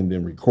wasn't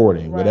spending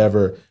recording,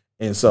 whatever.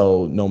 And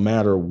so no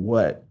matter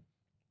what,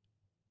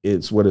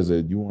 it's, what is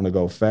it? You want to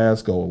go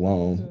fast, go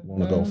alone.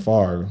 Want to go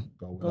far,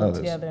 go with others.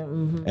 Together.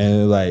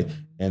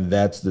 And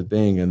that's the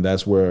thing. And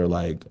that's where,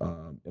 like,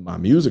 in my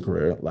music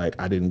career, like,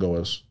 I didn't go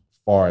as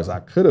far as I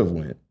could have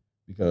went,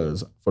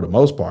 because for the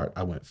most part,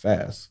 I went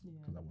fast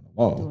because I went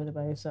alone. Doing it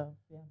by yourself.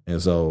 Yeah.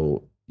 And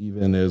so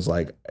even as,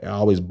 like, I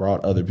always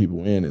brought other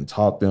people in and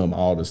taught them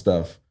all the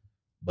stuff,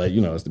 but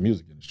it's the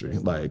music industry.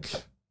 Like,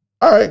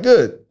 all right,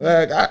 good.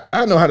 Like,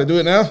 I know how to do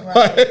it now.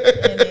 Right.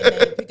 And then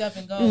they pick up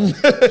and go.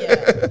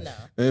 Yeah, no.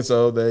 And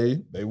so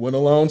they went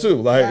alone too.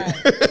 Like,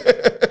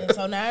 and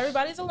so now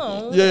everybody's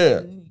alone. Yeah.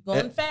 You're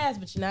going fast,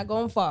 but you're not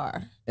going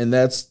far. And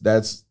that's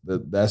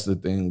the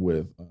thing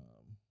with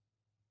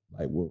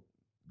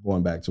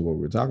going back to what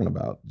we were talking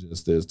about,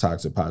 just this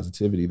toxic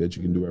positivity that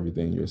you can do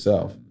everything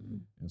yourself.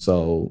 And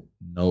so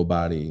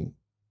nobody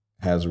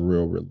has a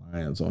real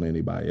reliance on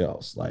anybody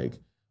else. Like,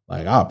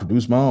 Like I'll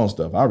produce my own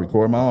stuff, I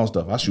record my own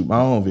stuff, I shoot my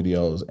own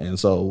videos, and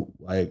so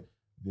like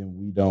then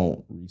we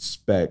don't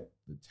respect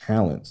the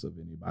talents of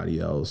anybody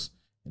else,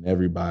 and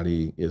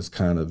everybody is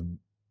kind of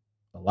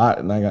a lot,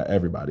 and I got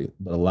everybody,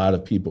 but a lot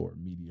of people are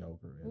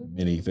mediocre at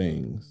many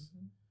things,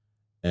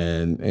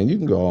 and you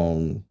can go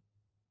on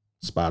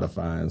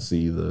Spotify and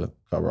see the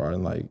cover art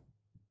and like,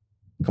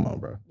 come on,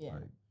 bro, like,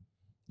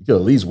 you could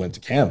at least went to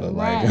Canada,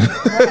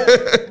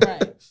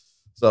 right.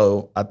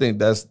 So I think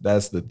that's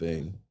the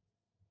thing.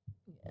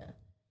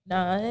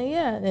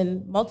 Yeah,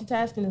 and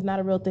multitasking is not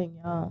a real thing,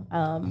 y'all.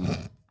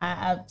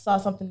 I saw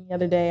something the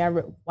other day. I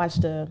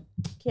watched can't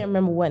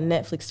remember what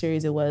Netflix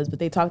series it was, but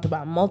they talked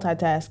about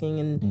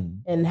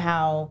multitasking and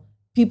how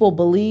people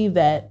believe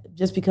that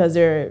just because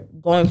they're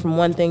going from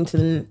one thing to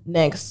the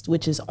next,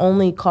 which is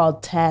only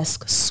called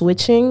task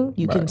switching,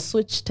 you can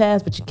switch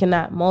tasks, but you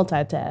cannot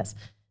multitask.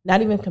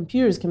 Not even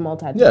computers can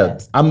multitask. Yeah,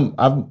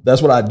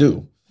 that's what I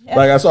do. Yeah.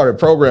 Like I started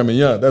programming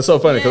young. That's so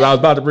funny because I was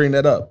about to bring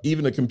that up.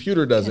 Even the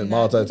computer doesn't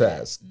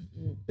multitask.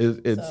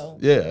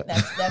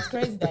 That's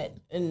crazy.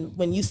 And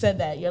when you said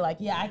that, you're like,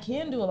 yeah, I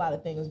can do a lot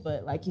of things,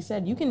 but like you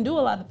said, you can do a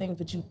lot of things,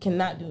 but you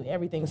cannot do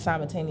everything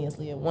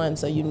simultaneously at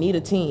once. So you need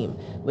a team,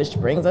 which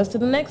brings us to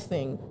the next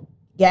thing: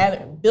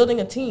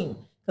 building a team.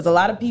 Because a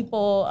lot of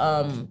people,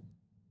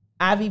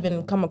 I've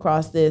even come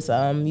across this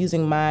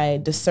using my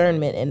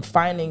discernment and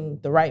finding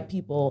the right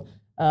people.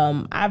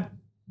 I've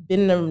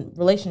been in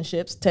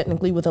relationships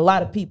technically with a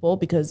lot of people,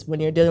 because when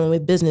you're dealing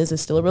with business,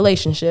 it's still a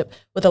relationship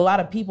with a lot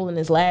of people in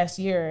this last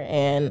year.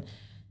 And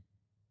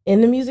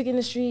in the music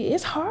industry,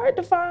 it's hard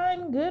to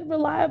find good,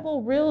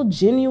 reliable, real,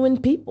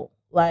 genuine people.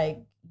 Like,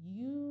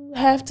 you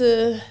have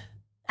to,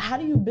 how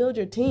do you build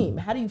your team?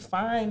 How do you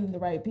find the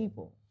right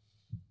people?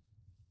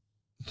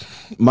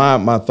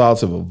 My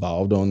thoughts have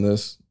evolved on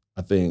this.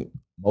 I think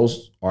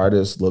most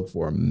artists look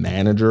for a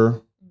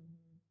manager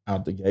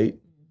out the gate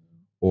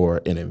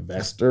or an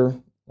investor.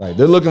 Like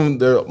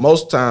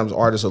most times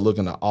artists are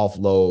looking to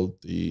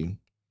offload the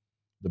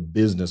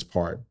business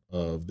part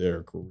of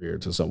their career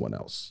to someone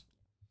else.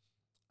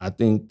 I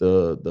think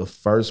the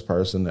first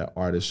person that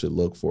artists should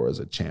look for as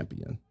a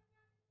champion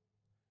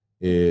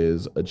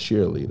is a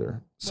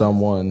cheerleader,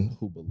 someone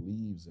who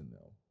believes in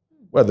them,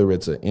 whether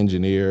it's an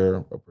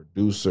engineer, a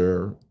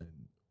producer,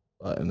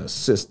 an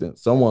assistant,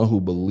 someone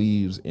who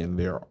believes in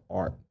their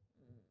art.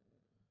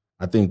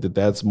 I think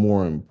that's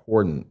more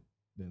important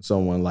than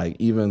someone like,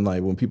 even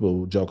like when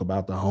people joke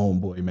about the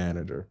homeboy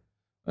manager,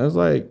 I was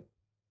like,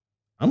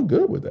 I'm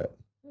good with that.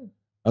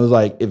 I was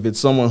like, if it's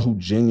someone who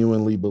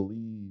genuinely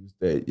believes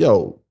that,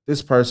 yo,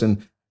 this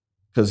person,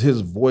 because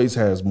his voice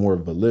has more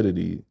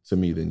validity to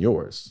me than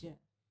yours. Yeah.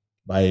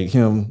 Like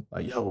him,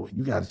 like, yo,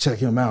 you got to check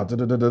him out. Da,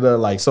 da, da, da, da.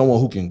 Like someone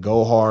who can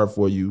go hard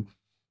for you,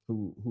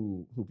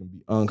 who can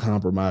be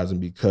uncompromising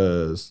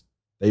because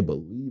they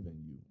believe in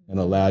you and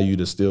allow you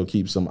to still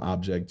keep some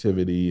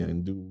objectivity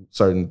and do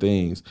certain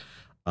things.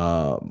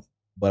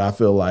 But I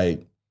feel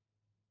like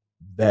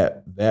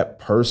that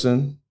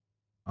person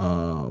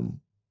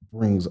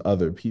brings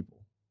other people,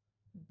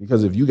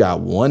 because if you got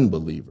one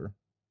believer,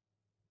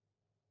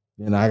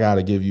 then I got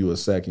to give you a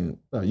second.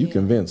 You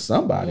convince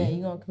somebody. Yeah,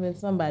 you gonna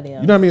convince somebody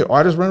else. You know what I mean?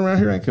 Artists run around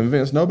here and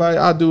convince nobody.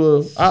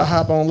 I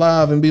hop on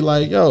live and be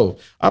like, yo,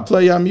 I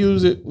play your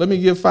music. Let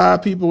me get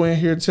 5 people in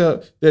here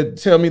that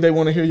tell me they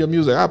want to hear your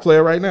music. I play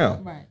it right now.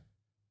 Right.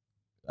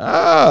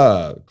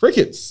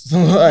 Crickets.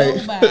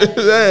 Like,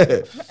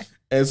 yeah.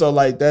 And so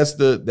like that's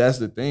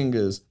the thing,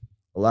 is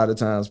a lot of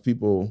times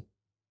people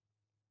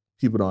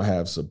don't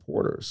have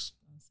supporters.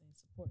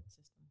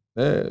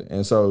 Yeah.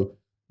 And so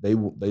they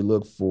want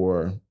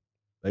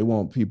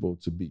people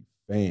to be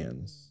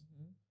fans.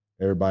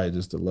 Everybody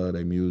just to love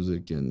their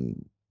music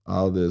and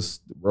all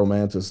this,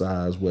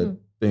 romanticize what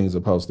things are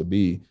supposed to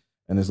be.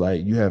 And it's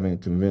like, you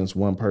haven't convinced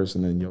one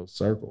person in your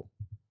circle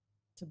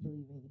to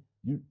believe in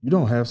you. You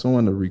don't have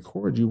someone to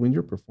record you when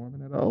you're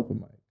performing at an open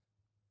mic.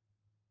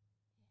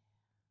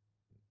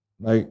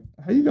 Like,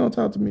 how you gonna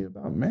talk to me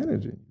about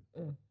managing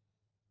you?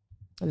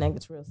 And that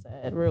gets real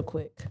sad real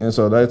quick. And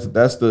so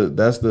that's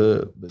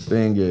the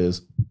thing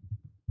is,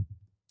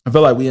 I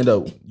feel like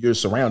you're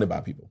surrounded by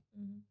people.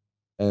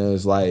 And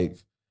it's like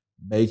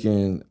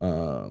making,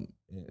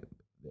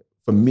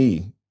 for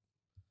me,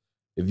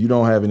 if you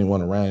don't have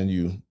anyone around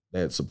you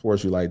that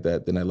supports you like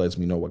that, then that lets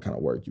me know what kind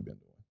of work you've been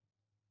doing.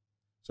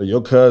 So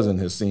your cousin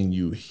has seen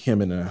you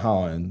hemming and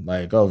hawing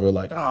like over,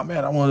 like, oh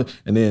man, I want to,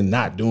 and then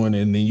not doing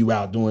it, and then you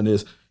out doing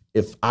this.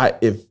 If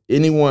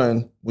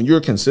anyone, when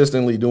you're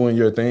consistently doing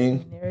your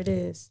thing, there it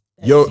is.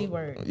 That C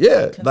word.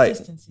 Yeah, like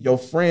your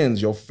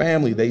friends, your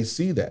family, they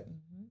see that.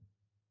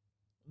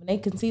 When they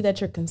can see that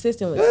you're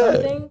consistent with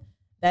something,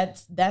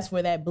 that's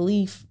where that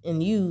belief in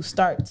you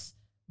starts.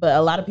 But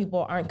a lot of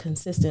people aren't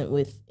consistent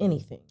with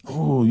anything.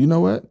 Oh, you know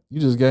what?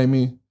 You just gave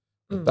me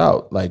a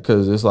thought. Like,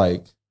 because it's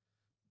like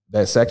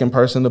that second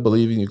person to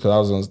believe in you, because I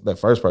was on that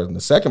first person.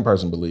 The second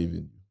person believing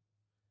in you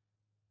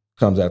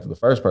comes after the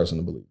first person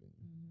to believe in you.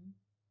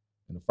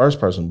 And the first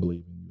person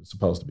believing in you is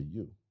supposed to be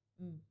you.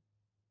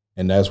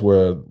 And that's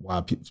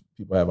why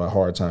people have a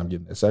hard time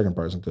getting that second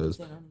person, because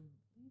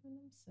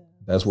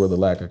That's where the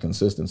lack of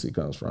consistency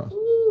comes from.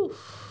 Ooh.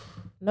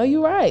 No,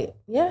 you're right.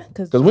 Yeah,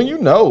 because when you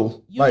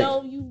know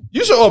you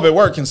show up at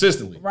work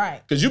consistently,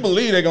 right? Because you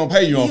believe they're gonna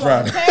pay you on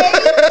Friday. You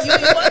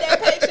want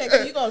that paycheck,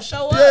 so you gonna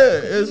show up. Yeah,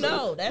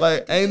 that's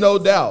like ain't no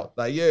doubt.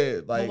 Like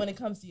but when it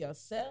comes to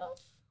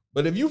yourself.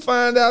 But if you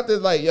find out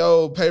that like,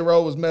 yo,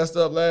 payroll was messed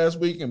up last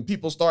week and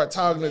people start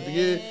talking at the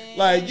end,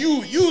 like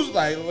you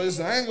like,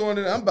 listen, I ain't going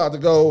to, I'm about to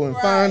go and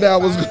find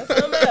out what's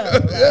going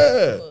on.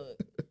 Yeah.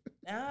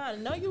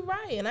 No, you're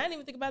right. And I didn't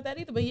even think about that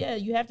either. But yeah,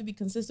 you have to be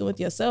consistent with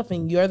yourself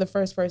and you're the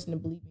first person to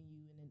believe in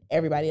you and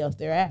everybody else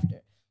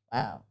thereafter.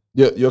 Wow.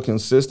 Your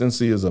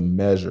consistency is a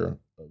measure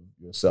of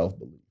your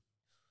self-belief.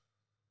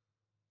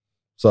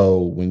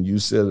 So when you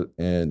sit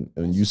and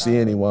you see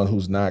anyone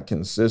who's not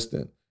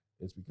consistent,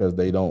 it's because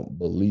they don't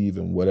believe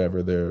in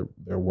whatever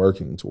they're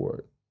working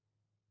toward.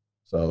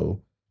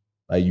 So,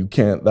 like you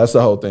can't. That's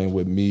the whole thing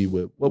with me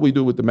with what we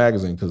do with the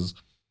magazine, because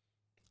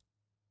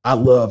I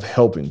love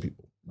helping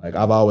people. Like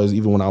I've always,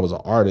 even when I was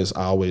an artist,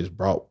 I always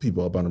brought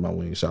people up under my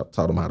wing, taught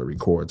them how to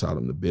record, taught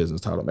them the business,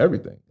 taught them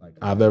everything. Like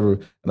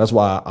and that's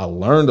why I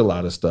learned a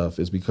lot of stuff,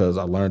 is because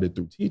I learned it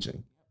through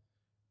teaching.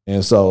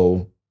 And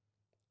so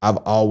I've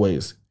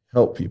always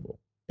helped people.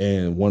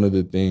 And one of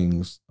the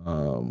things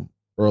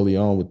early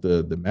on with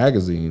the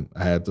magazine,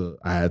 I had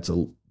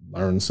to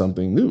learn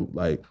something new.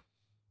 Like,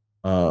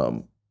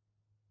 I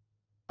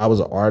was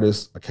an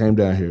artist. I came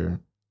down here.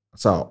 I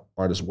saw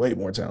artists way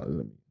more talented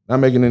than me, not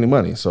making any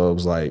money. So it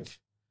was like,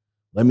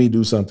 let me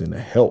do something to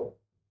help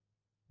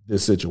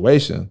this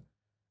situation.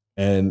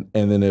 And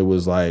then it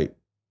was like,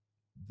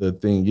 the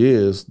thing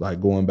is,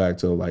 like going back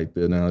to like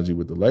the analogy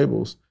with the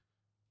labels,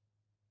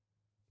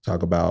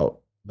 talk about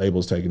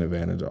labels taking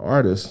advantage of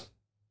artists.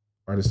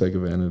 Artists take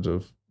advantage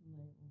of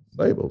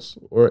labels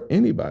or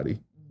anybody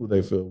who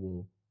they feel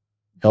will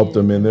help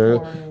them in there.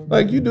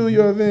 Like you do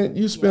your event,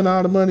 you spend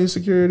all the money,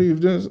 security,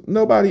 just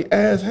nobody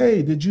asks,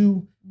 hey,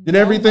 did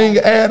everything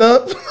add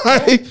up?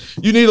 Like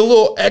you need a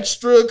little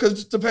extra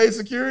to pay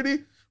security?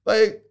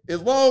 Like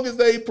as long as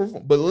they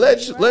perform, but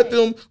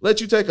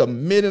let you take a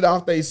minute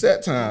off their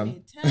set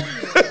time. It's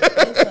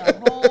a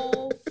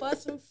whole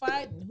fuss and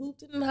fight and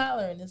hooting and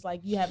hollering. It's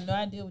like you have no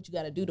idea what you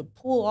got to do to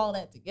pull all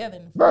that together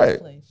in the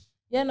first place.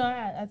 Yeah, no,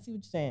 I see what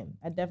you're saying.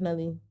 I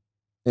definitely.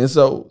 And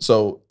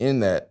so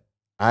in that,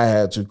 I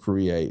had to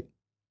create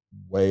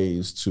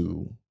ways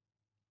to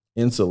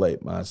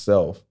insulate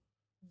myself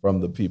from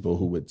the people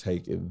who would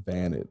take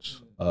advantage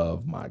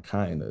of my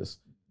kindness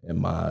and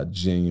my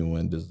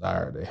genuine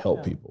desire to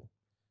help people.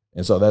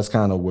 And so that's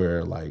kind of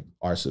where like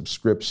our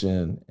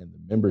subscription and the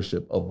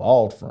membership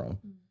evolved from.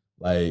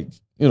 Like,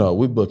 you know,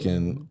 we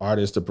booking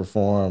artists to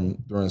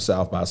perform during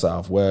South by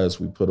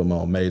Southwest. We put them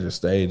on major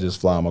stages,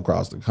 fly them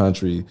across the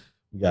country.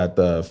 We got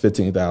the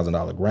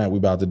 $15,000 grant we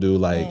about to do.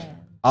 Like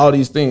all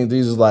these things,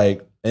 these is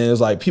like, and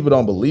it's like people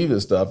don't believe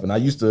this stuff. And I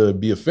used to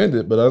be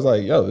offended, but I was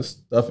like, yo, this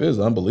stuff is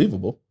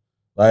unbelievable.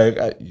 Like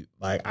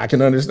I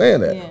can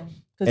understand that. Yeah,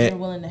 because you're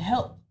willing to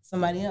help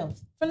somebody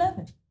else for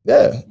nothing.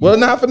 Yeah, well,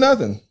 not for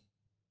nothing.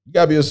 You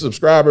gotta be a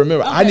subscriber.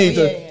 Remember, I need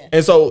to. Yeah.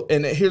 And so,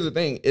 and here's the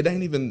thing: that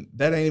ain't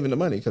even the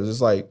money, because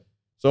it's like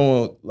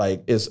someone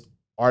like it's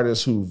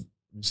artists who've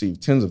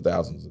received tens of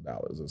thousands of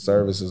dollars of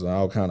services and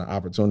all kind of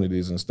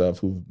opportunities and stuff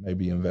who've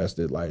maybe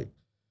invested like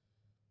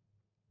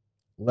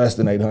less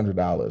than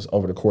 $800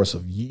 over the course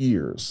of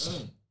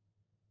years.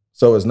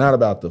 So it's not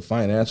about the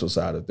financial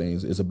side of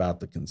things; it's about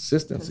the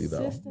consistency.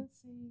 Though.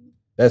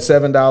 That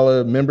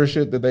 $7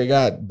 membership that they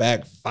got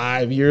back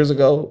 5 years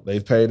ago,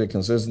 they've paid it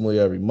consistently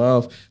every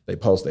month. They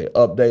post their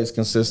updates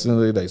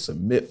consistently. They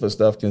submit for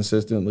stuff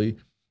consistently.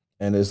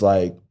 And it's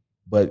like,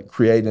 but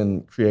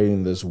creating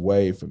this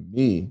way for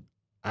me,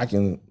 I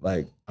can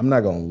like, I'm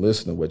not going to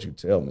listen to what you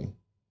tell me.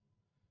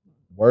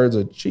 Words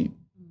are cheap.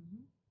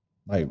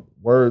 Like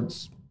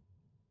words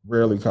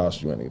rarely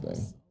cost you anything.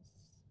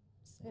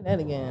 Say that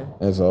again.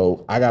 And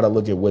so I got to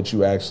look at what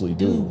you actually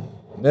do.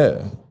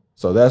 Yeah.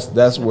 So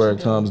that's where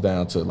it comes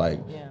down to like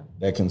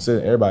that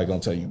consent. Everybody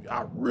gonna tell you,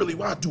 I really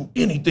want to do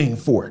anything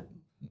for it.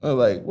 I was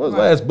like, what's the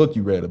last book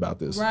you read about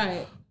this?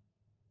 Right.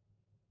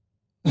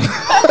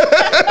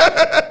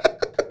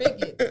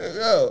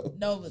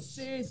 No, but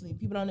seriously,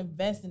 people don't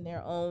invest in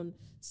their own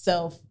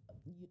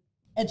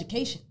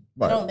self-education.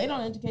 Right. They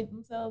don't educate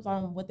themselves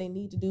on what they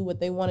need to do, what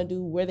they want to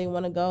do, where they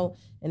want to go.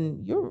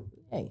 And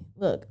hey,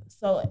 look,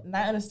 so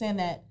I understand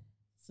that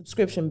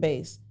subscription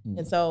based.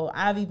 And so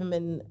I've even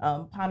been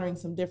pondering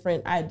some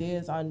different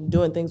ideas on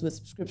doing things with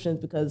subscriptions,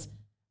 because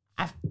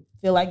I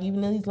feel like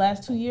even in these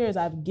last 2 years,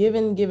 I've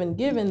given,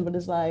 but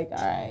it's like,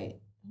 all right,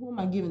 who am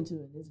I giving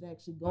to? Is it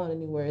actually going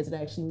anywhere? Is it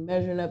actually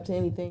measuring up to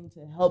anything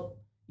to help,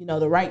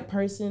 the right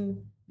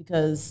person?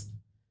 Because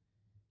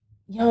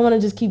you don't want to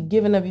just keep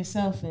giving of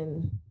yourself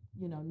and,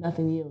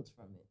 nothing yields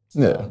from it.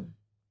 So,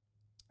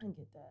 I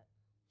get that.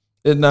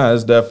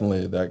 It's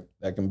definitely, that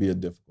can be a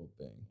difficult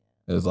thing.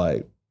 It's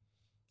like,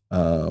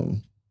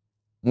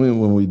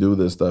 when we do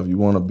this stuff, you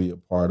want to be a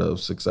part of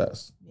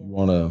success. You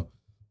want to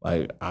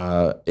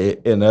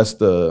and that's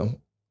the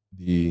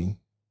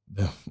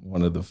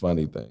one of the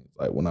funny things.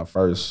 Like when I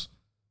first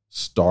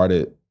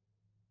started.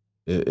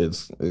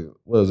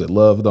 What is it?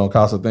 Love don't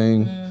cost a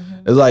thing.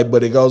 It's like,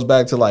 but it goes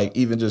back to like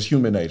even just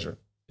human nature.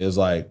 It's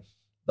like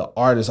the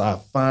artist. I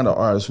find an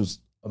artist who's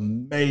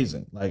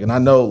amazing. Like, and I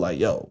know, like,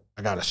 yo,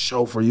 I got a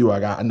show for you.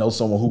 I know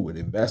someone who would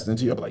invest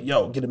into you. I'm like,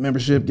 yo, get a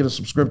membership, get a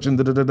subscription,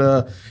 da da da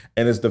da.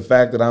 And it's the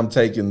fact that I'm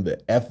taking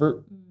the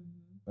effort.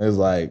 It's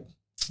like,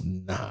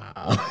 nah.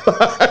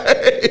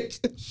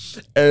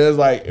 And it's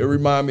like, it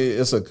remind me,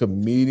 it's a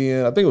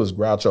comedian. I think it was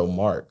Groucho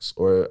Marx,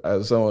 or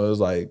someone was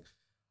like,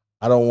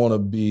 I don't want to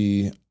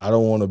be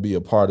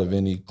a part of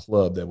any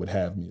club that would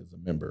have me as a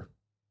member.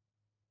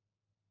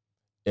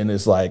 And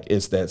it's like,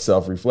 it's that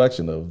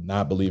self-reflection of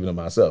not believing in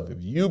myself.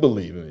 If you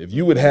believe in it, if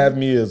you would have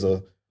me as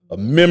a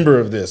member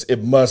of this,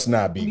 it must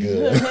not be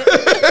good.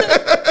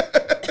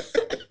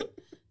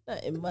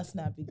 It must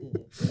not be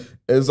good.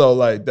 And so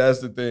like, that's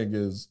the thing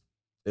is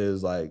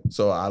like,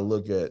 so I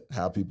look at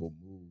how people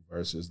move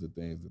versus the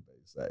things that they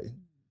say.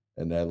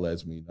 And that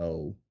lets me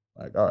know,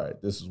 like, all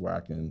right, this is where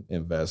I can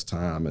invest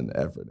time and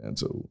effort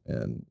into,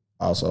 and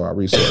also our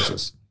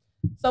resources.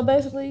 So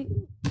basically,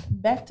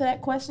 back to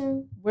that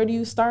question, where do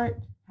you start?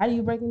 How do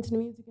you break into the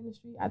music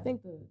industry? I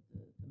think the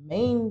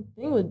main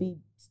thing would be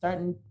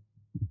the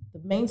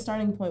main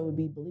starting point would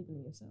be believing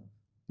in yourself.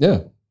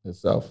 Yeah,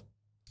 itself.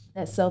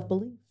 That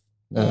self-belief.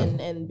 Yeah.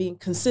 And being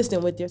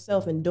consistent with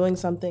yourself and doing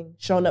something,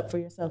 showing up for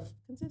yourself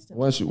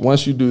consistently.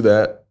 Once you do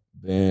that,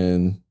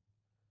 then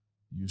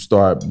you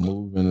start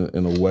moving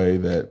in a way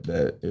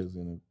that is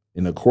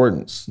in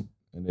accordance,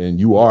 and then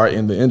you are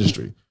in the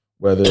industry.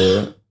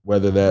 Whether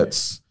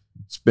that's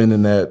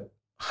spending that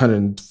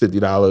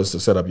 $150 to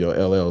set up your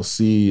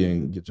LLC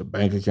and get your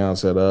bank account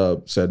set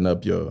up, setting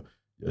up your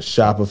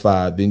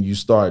Shopify, then you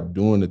start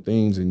doing the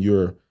things, and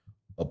you're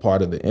a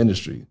part of the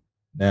industry.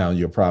 Now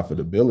your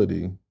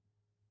profitability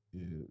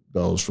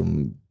goes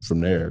from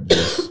there,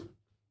 just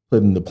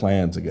putting the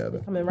plan together.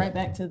 Coming right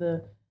back to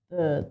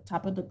the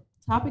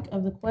topic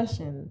of the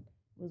question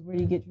was where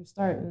you get your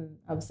start, and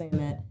I was saying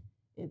that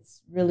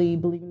it's really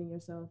believing in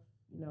yourself,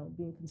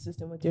 being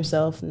consistent with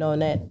yourself, knowing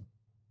that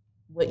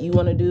what you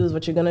want to do is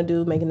what you're gonna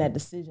do, making that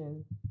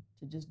decision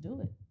to just do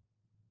it.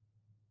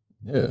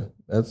 Yeah,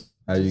 that's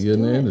how you get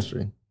in the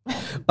industry.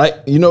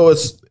 Like,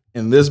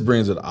 and this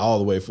brings it all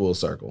the way full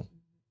circle.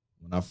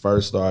 When I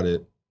first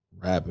started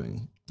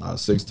rapping, I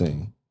was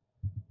 16.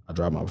 I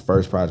dropped my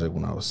first project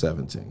when I was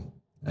 17.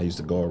 I used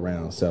to go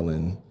around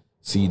selling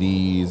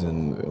CDs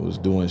and was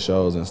doing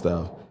shows and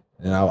stuff.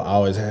 And I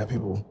always had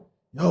people,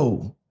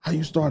 yo, how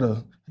you start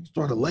a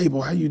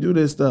label? How you do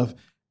this stuff?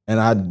 And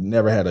I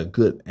never had a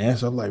good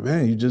answer. I'm like,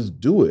 man, you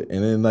just do it.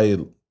 And then they,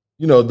 the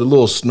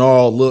little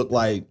snarl look,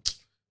 like,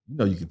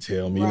 you could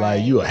tell me, right,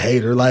 like, you a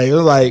hater. Like, it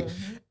was like,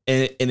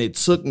 and it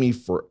took me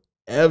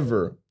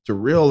forever to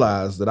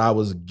realize that I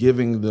was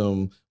giving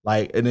them,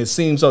 like, and it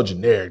seemed so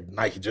generic,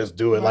 Nike, just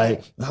do it. Right.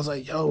 Like, I was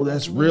like, yo,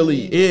 that's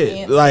really it.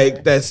 Answer.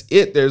 Like, that's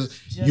it.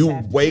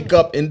 You wake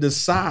up and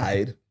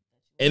decide,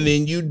 and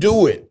then you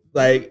do it.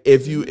 Like,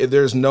 if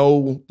there's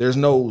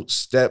no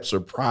steps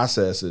or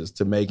processes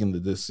to making the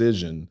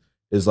decision,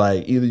 it's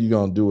like either you're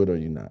gonna do it or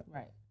you're not.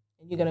 Right.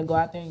 And you're gonna go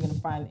out there and you're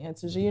gonna find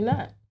answers or you're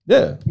not.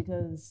 Yeah.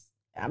 Because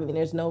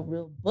there's no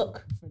real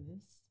book for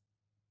this.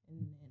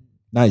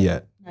 Not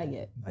yet. Not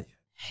yet.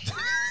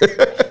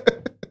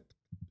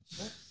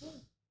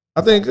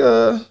 I think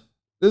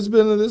this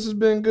has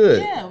been good.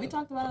 Yeah, we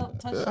touched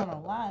on a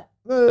lot.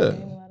 Yeah.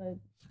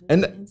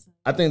 And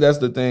I think that's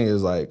the thing,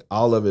 is like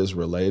all of it's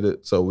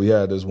related. So we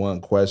had this one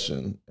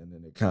question, and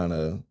then it kind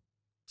of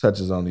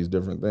touches on these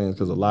different things,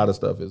 because a lot of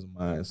stuff is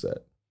mindset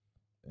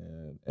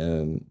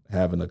and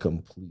having a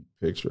complete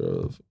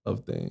picture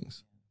of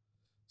things.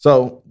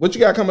 So what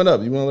you got coming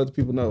up? You want to let the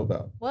people know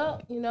about?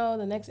 Well,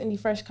 the next Indie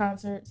Fresh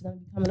concert is going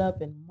to be coming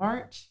up in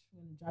March.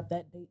 We're going to drop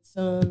that date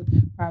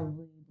soon,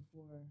 probably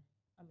before.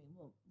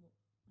 We'll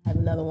have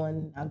another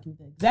one. I'll give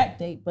the exact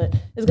date, but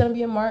it's going to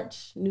be in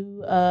March.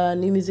 New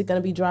music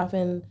going to be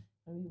dropping.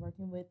 I'm going to be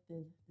working with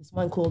this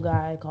one cool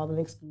guy called The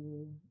Mix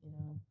Guru.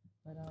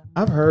 But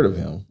I've heard of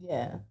him.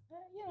 Yeah,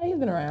 he's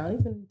been around.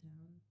 He's been in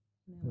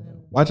town. Yeah.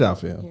 Watch out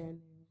for him.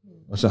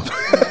 Watch out.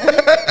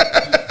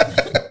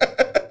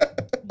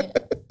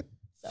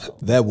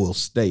 That will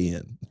stay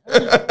in.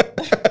 Yeah.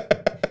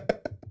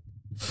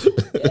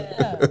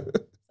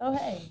 So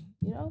hey,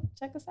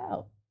 check us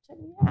out. Check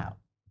me out.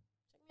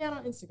 Check me out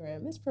on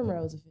Instagram. It's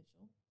Primrose Official.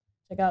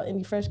 Check out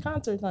Indie Fresh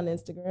Concerts on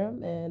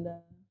Instagram, and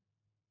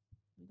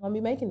we're gonna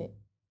be making it.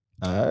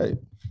 All right.